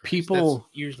 Jesus Christ. People, that's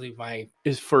usually my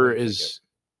as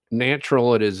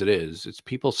natural it is, it's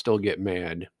people still get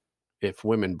mad if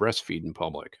women breastfeed in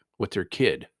public with their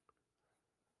kid.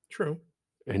 True.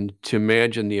 And to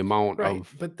imagine the amount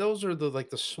of, but those are the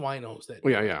swinos that.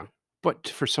 Yeah. But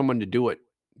for someone to do it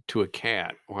to a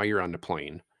cat while you're on the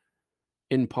plane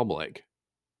in public,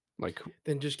 like,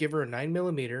 then just give her a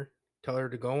 9mm. Tell her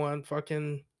to go on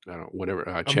fucking, I don't know, whatever,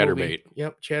 Chatterbait.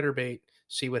 Yep, Chatterbait.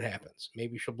 See what happens.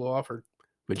 Maybe she'll blow off her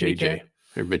kitty cat.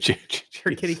 Her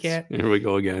kitty cat. Here we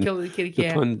go again. Kill the kitty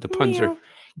cat. The puns Meow. are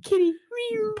Kitty.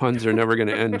 puns are never going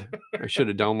to end. I should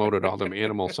have downloaded all them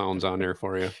animal sounds on there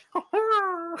for you.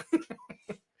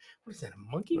 What is that?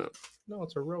 A monkey? No. No,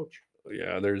 it's a roach.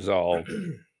 Yeah, there's a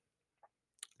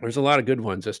lot of good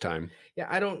ones this time. Yeah,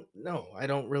 I don't know. I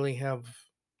don't really have,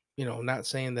 not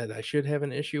saying that I should have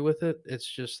an issue with it. It's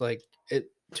just like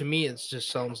it to me. It just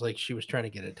sounds like she was trying to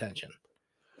get attention,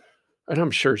 And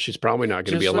I'm sure she's probably not going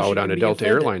to Just be so she allowed on can a be Delta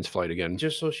offended. Airlines flight again.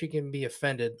 just so she can be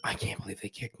offended. I can't believe they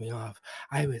kicked me off.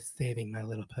 I was saving my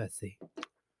little pussy.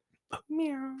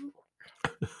 Meow.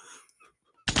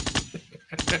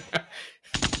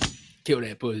 Kill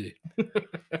that pussy.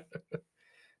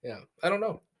 Yeah, I don't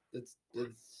know. It's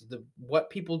the what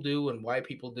people do and why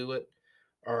people do it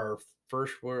are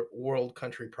world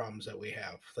country problems that we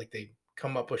have. Like they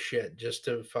come up with shit just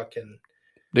to fucking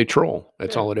They troll.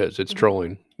 That's Yeah. all it is. It's Mhm.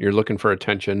 trolling. You're looking for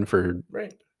attention for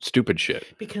right stupid shit.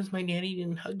 because my daddy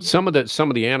didn't hug me. Some of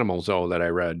the animals though that I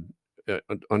read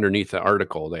underneath the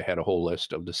article, they had a whole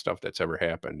list of the stuff that's ever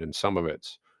happened, and some of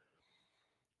it's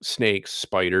snakes,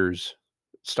 spiders,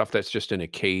 stuff that's just in a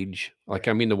cage. Like Right.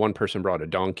 I mean, the one person brought a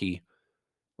donkey.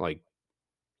 Like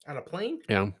On a plane?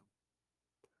 yeah,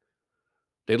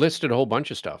 they listed a whole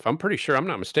bunch of stuff. I'm pretty sure. I'm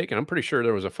not mistaken. I'm pretty sure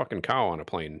there was a fucking cow on a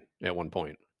plane at one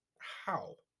point.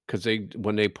 How? Because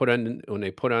when they put on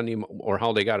the or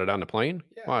how they got it on the plane,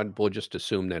 Yeah. well, we'll just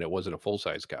assume that it wasn't a full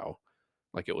size cow,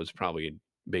 like it was probably a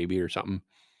baby or something,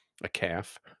 a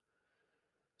calf.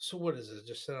 So what is it?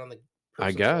 Just sit on the I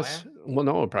person's guess. lap? Well,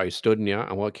 no, it probably stood in the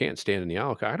aisle. Well, it can't stand in the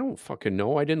aisle. I don't fucking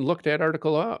know. I didn't look that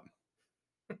article up.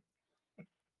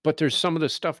 But there's some of the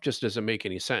stuff just doesn't make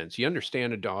any sense. You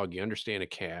understand a dog, you understand a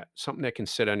cat, something that can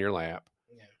sit on your lap,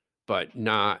 Yeah. but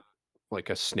not like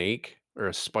a snake or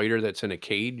a spider that's in a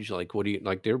cage. Like, what do you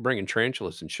like? They were bringing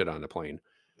tarantulas and shit on the plane.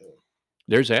 Yeah.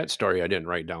 There's that story I didn't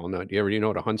write down. Do you know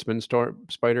what a huntsman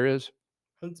spider is?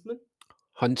 Huntsman?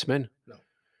 Huntsman? No.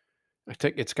 I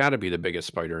think it's got to be the biggest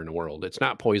spider in the world. It's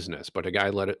not poisonous, but a guy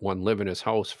let one live in his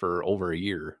house for over a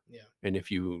year. Yeah. And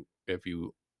if you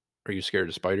are you scared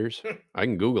of spiders? I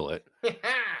can Google it.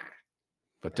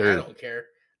 But I they're don't care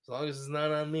as long as it's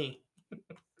not on me.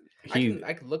 he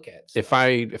I can look at if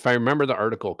stuff. I remember the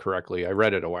article correctly, I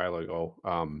read it a while ago.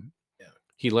 Yeah.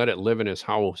 He let it live in his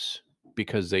house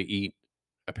because they eat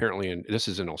apparently, and this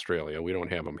is in Australia. We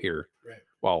don't have them here. Right.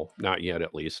 Well, not yet,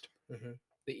 at least. Mhm.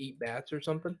 They eat bats or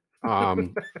something.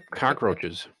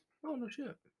 Cockroaches, Oh no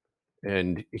shit.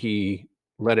 and he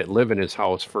let it live in his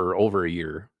house for over a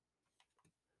year.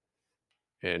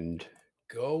 And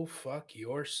Go fuck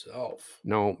yourself.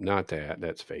 no, not that.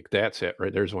 That's fake. That's it.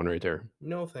 Right there's one right there.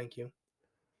 No, thank you.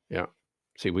 Yeah.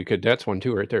 See, we could. That's one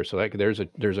too, right there. So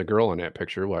there's a girl in that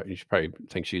picture. What you should probably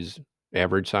think she's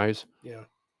average size. Yeah.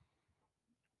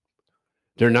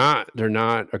 They're not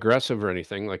aggressive or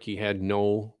anything. Like he had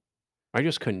no. I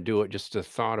just couldn't do it. Just the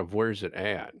thought of where's it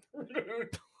at.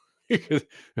 The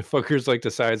fucker's like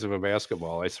the size of a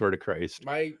basketball. I swear to Christ.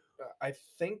 I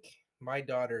think my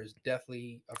daughter is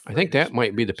deathly afraid. I think of that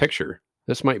might be the spiders. picture.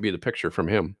 This might be the picture from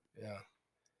him. Yeah.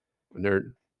 And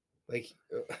they're Like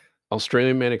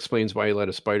Australian man explains why he let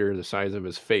a spider the size of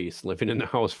his face living in the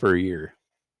house for a year.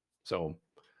 So,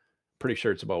 pretty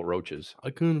sure it's about roaches. I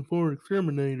couldn't afford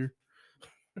exterminator.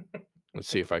 Let's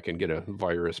see if I can get a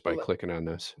virus by Well, clicking on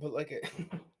this. But like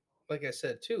I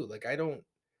said too, like I don't,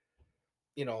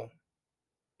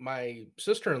 my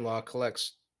sister-in-law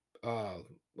collects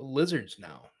lizards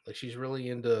now. Like she's really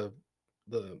into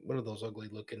what are those ugly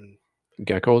looking?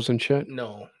 Geckos and shit.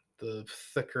 No, the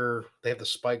thicker. They have the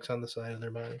spikes on the side of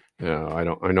their body. Yeah, I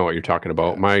know what you're talking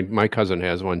about. Yeah. My cousin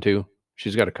has one too.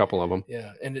 She's got a couple of them.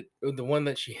 Yeah, and the one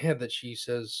that she had that she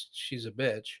says she's a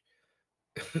bitch.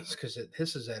 It's because it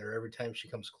hisses at her every time she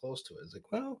comes close to it. It's like,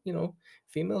 well,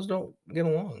 females don't get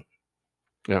along.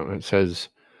 Yeah, it says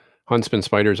huntsman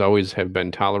spiders always have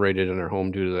been tolerated in our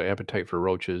home due to the appetite for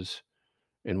roaches,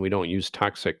 and we don't use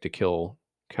toxic to kill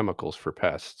chemicals for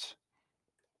pests.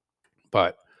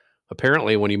 But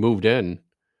apparently, when he moved in,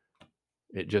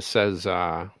 it just says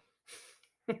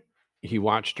he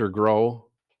watched her grow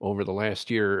over the last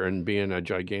year and being a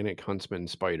gigantic huntsman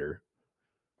spider.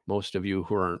 Most of you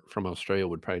who aren't from Australia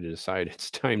would probably decide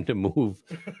it's time to move.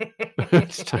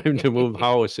 It's time to move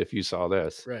house if you saw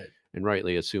this. Right. And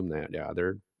rightly assume that. Yeah,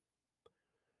 they're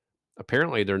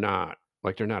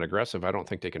not aggressive. I don't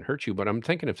think they can hurt you, but I'm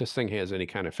thinking if this thing has any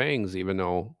kind of fangs, even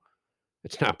though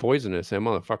it's not poisonous, that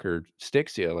motherfucker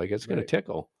sticks you like it's gonna Right.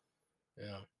 tickle.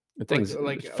 Yeah. The thing's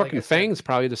like fucking I said- fangs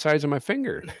probably the size of my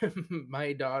finger.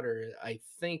 My daughter, I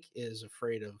think, is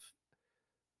afraid of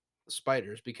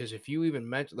spiders because if you even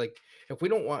mention, like, if we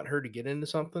don't want her to get into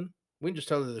something, we can just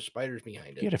tell her there's spiders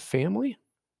behind You had it. a family?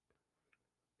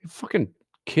 Your fucking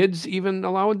kids even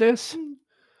allowed this?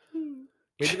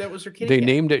 Maybe that was her kitty They cat.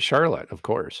 named it Charlotte, of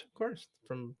course. Of course,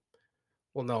 from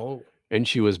Well, no. and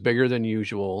she was bigger than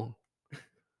usual.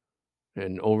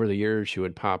 And over the years, she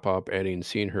would pop up. Adding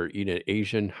seeing her eat an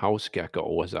Asian house gecko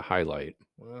was a highlight.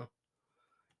 Well,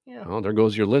 yeah. Oh, there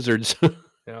goes your lizards.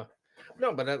 Yeah.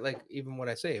 No, but like even what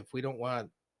I say, if we don't want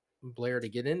Blair to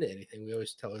get into anything, we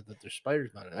always tell her that there's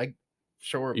spiders on it. I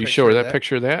show her. You show her that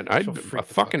picture of that? She'll freak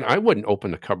the fuck out. I wouldn't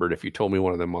open the cupboard if you told me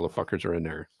one of them motherfuckers are in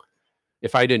there.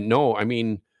 If I didn't know, I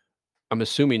mean, I'm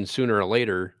assuming sooner or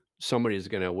later somebody's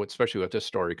gonna, especially with this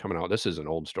story coming out. This is an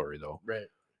old story though. Right.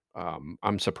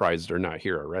 I'm surprised they're not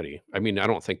here already. I mean, I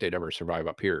don't think they'd ever survive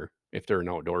up here if they're an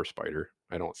outdoor spider.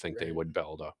 I don't think they Right. would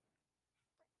build up.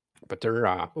 But they're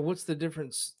But what's the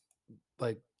difference?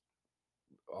 Like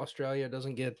Australia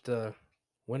doesn't get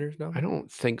winters now? I don't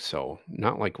think so.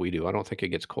 Not like we do. I don't think it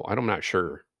gets cold. I'm not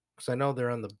sure. Because I know they're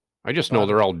on the. I just know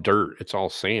they're all dirt. It's all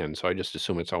sand, so I just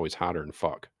assume it's always hotter than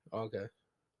fuck. Okay.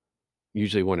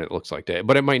 Usually when it looks like that,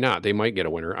 but it might not. They might get a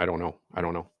winter. I don't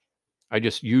know. I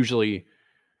just usually.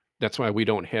 That's why we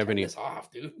don't have Turn any. this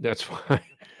off, dude. That's why.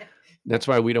 That's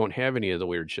why we don't have any of the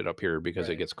weird shit up here because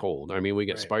it Right. gets cold. I mean, we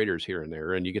get Right. spiders here and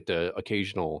there, and you get the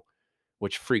occasional,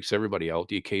 which freaks everybody out.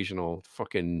 The occasional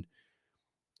fucking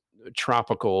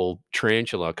tropical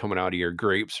tarantula coming out of your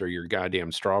grapes or your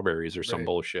goddamn strawberries or some Right.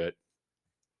 bullshit.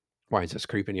 Why is this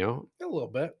creeping you out? A little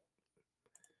bit.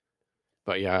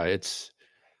 But yeah, it's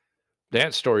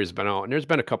that story's been out, and there's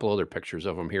been a couple other pictures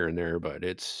of them here and there, but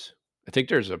I think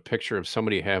there's a picture of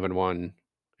somebody having one,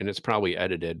 and it's probably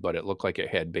edited, but it looked like it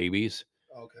had babies,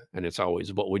 Okay. and it's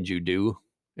always, what would you do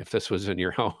if this was in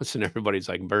your house? And everybody's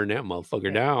like, burn that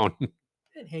motherfucker down.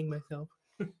 I'd hang myself.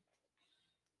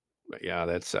 But yeah,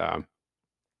 that's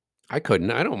I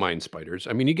don't mind spiders.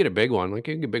 I mean, you get a big one, like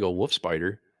you get a big old wolf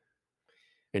spider,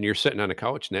 and you're sitting on the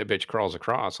couch and that bitch crawls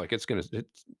across, like it's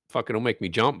fucking will make me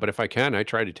jump. But if I can, I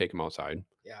try to take them outside.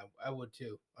 Yeah, I would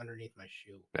too. Underneath my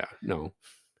shoe. Yeah, no.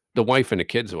 The wife and the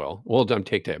kids will. Well, don't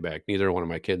take that back. Neither one of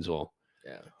my kids will.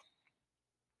 Yeah.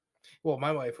 Well,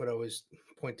 my wife would always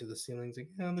point to the ceilings like,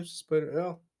 "Yeah, there's a spider."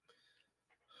 Oh,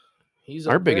 he's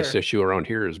Our up biggest there. issue around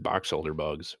here is box elder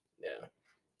bugs, Yeah,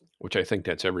 which I think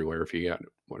that's everywhere. If you got,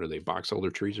 what are they, box elder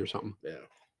trees or something? yeah.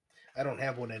 I don't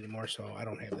have one anymore, so I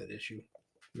don't have that issue.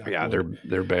 Knock Yeah, wood.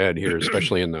 they're bad here,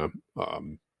 especially in the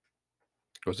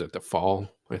was it the fall?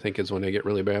 I think is when they get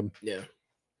really bad. Yeah.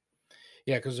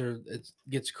 Yeah, because it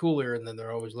gets cooler, and then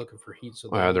they're always looking for heat. So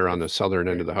They're on the southern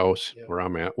end of the house Yeah. where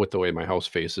I'm at, with the way my house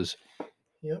faces.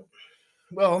 Yep.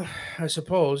 Well, I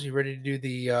suppose you ready to do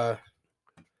the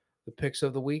picks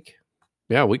of the week.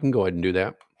 Yeah, we can go ahead and do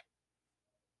that.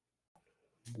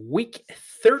 Week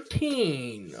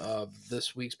 13 of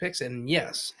this week's picks, and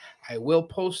yes, I will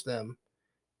post them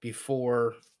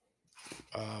before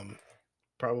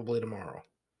probably tomorrow.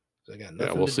 So I got nothing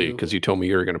Yeah, we'll to see. do. Because you told me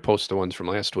you were going to post the ones from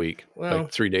last week, Well,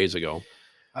 like 3 days ago.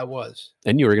 I was.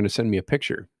 And you were going to send me a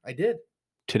picture I did,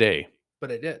 today.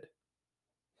 but I did,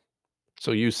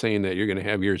 So you saying that you're going to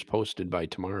have yours posted by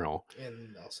tomorrow?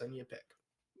 and I'll send you a pic.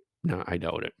 No, I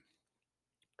doubt it.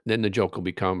 Then the joke will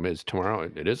become, is tomorrow?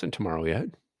 It isn't tomorrow yet.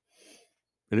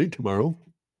 It ain't tomorrow.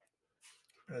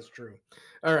 That's true.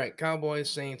 All right, Cowboys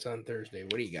Saints on Thursday.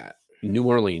 What do you got? New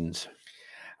Orleans.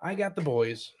 I got the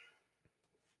boys.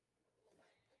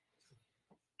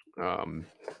 I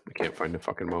can't find the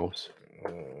fucking mouse.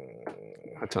 Oh,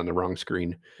 That's on the wrong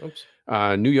screen. oops.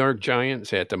 New York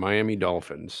Giants at the Miami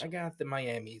Dolphins. I got the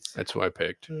Miamis. That's who I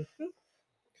picked. Mhm.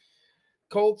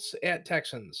 Colts at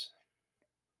Texans.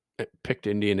 I picked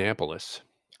Indianapolis.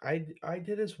 I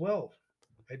did as well.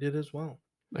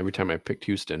 Every time I picked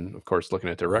Houston, of course, looking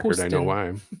at their record, I know Houston.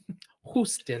 why.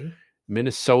 Houston.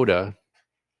 Minnesota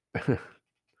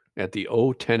at the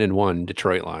 0-10-1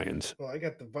 Detroit Lions. Well, I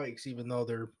got the Vikes, even though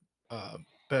their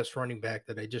best running back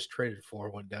that I just traded for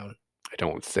went down. I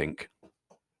don't think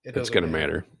It it's doesn't going to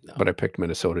matter, No. but I picked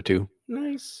Minnesota too.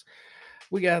 Nice.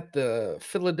 We got the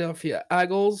Philadelphia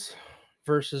Eagles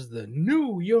versus the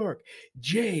New York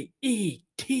Jets.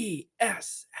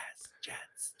 Jets.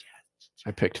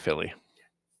 I picked Philly.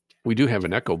 We do have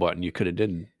an echo button. You could have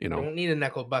did, Don't need a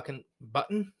nickel button.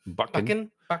 bucking.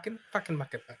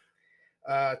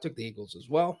 Took the Eagles as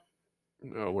well.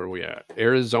 Oh, where are we at?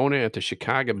 Arizona at the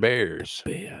Chicago Bears.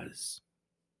 Bears.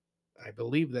 I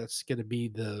believe that's going to be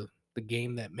the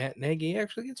game that Matt Nagy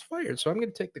actually gets fired. So I'm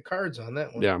going to take the Cards on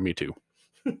that one. Yeah, me too.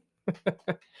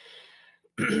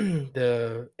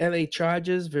 The LA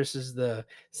Chargers versus the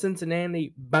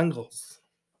Cincinnati Bengals.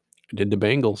 I did the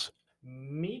Bengals.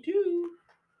 Me too.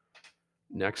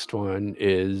 Next one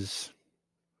is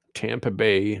Tampa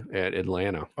Bay at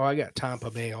Atlanta. Oh, I got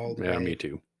Tampa Bay all the way. Yeah, me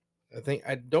too.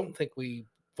 I don't think we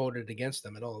voted against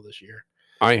them at all this year.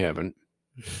 I haven't.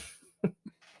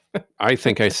 I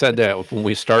think I said that when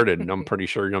we started, and I'm pretty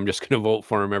sure I'm just going to vote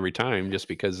for them every time just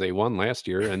because they won last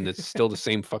year, and it's still the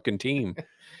same fucking team.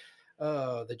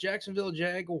 The Jacksonville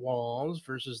Jaguars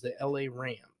versus the LA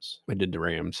Rams. I did the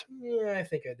Rams. Yeah, I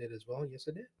think I did as well. Yes,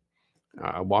 I did.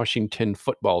 Washington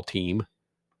football team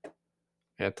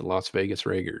at the Las Vegas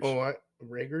Raiders. Oh,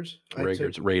 Raiders?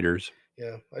 Raiders.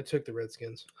 Yeah, I took the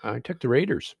Redskins. I took the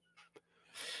Raiders.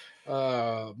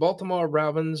 Baltimore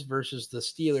Ravens versus the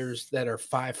Steelers that are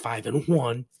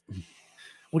 5-1.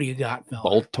 What do you got, fella?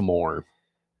 Baltimore.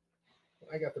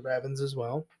 I got the Ravens as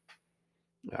well.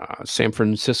 San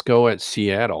Francisco at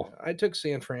Seattle. I took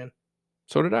San Fran.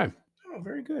 So did I. Oh,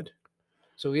 very good.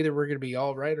 So either we're going to be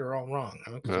all right or all wrong.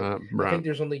 Huh? 'Cause I Right. think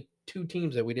there's only 2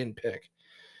 teams that we didn't pick.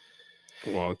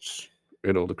 Well,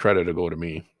 the credit will go to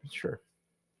me. Sure.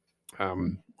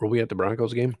 Were we at the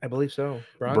Broncos game? I believe so.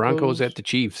 Broncos at the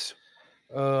Chiefs.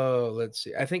 Oh, let's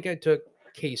see. I think I took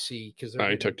KC because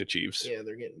I took the Chiefs. Yeah,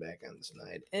 they're getting back on the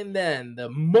snide. And then the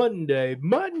Monday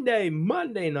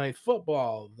night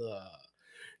football, the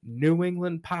New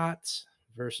England Pats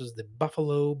versus the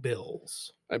Buffalo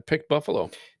Bills. I picked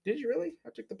Buffalo. Did you really? I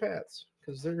took the Pats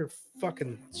because they're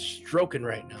fucking stroking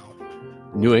right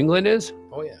now. New England is?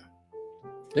 Oh yeah.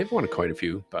 They've won quite a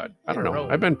few, but I don't In a know.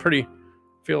 row. I've been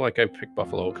feel like I picked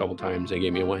Buffalo a couple times. They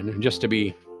gave me a win just to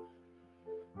be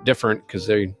different because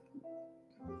I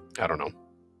don't know.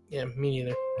 Yeah, me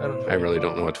neither. I don't know. I really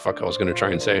don't know what the fuck I was going to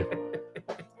try and say.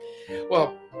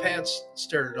 Well, Pats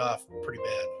started off pretty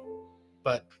bad,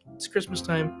 but it's Christmas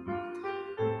time.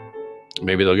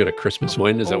 Maybe they'll get a Christmas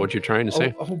win. Is that what you're trying to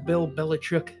say? Oh, Bill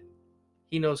Belichick.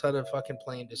 He knows how to fucking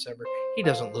play in December. He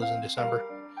doesn't lose in December.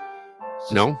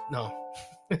 It's No? No.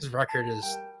 His record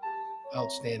is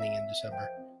outstanding in December.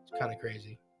 It's kind of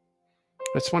crazy.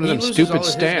 That's one of He them loses stupid all of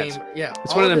his stats. Yeah.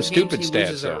 It's all one of them his games stupid he stats,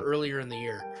 loses are though. earlier in the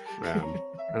year.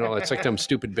 I know. It's like them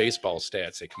stupid baseball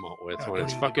stats they come out with Oh, when don't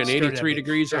it's even fucking get started 83 on it.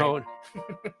 degrees Right.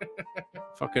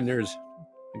 out. Fucking there's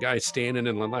a guy standing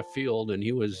in the left field and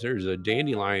there's a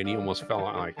dandelion. He almost fell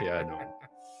out. Like, yeah, no.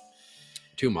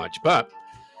 Too much. But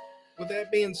With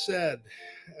that being said,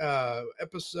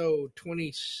 episode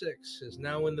 26 is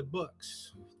now in the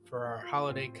books for our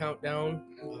holiday countdown.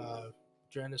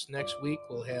 Join us next week.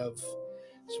 We'll have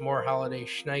some more holiday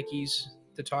shnikes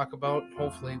to talk about.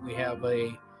 Hopefully, we have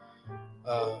a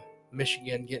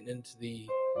Michigan getting into the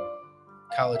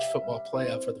college football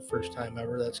playoff for the first time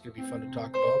ever. That's going to be fun to talk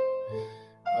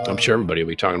about. I'm sure everybody will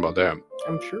be talking about that.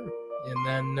 I'm sure. And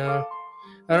then,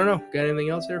 I don't know. Got anything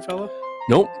else there, fella?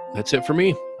 Nope. That's it for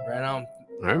me. Right on.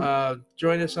 All right.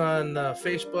 Join us on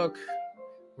Facebook.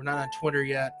 We're not on Twitter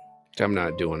yet. I'm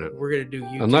not doing it. We're going to do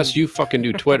YouTube. Unless you fucking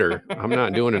do Twitter. I'm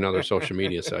not doing another social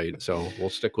media site. So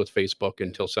we'll stick with Facebook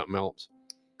until something else.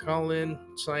 Call in,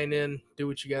 sign in, do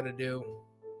what you got to do.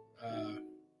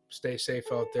 Stay safe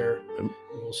out there.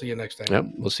 We'll see you next time. Yep.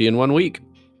 We'll see you in 1 week.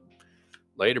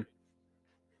 Later.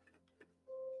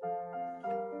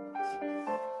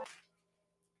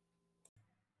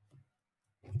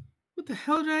 What the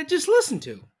hell did I just listen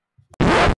to?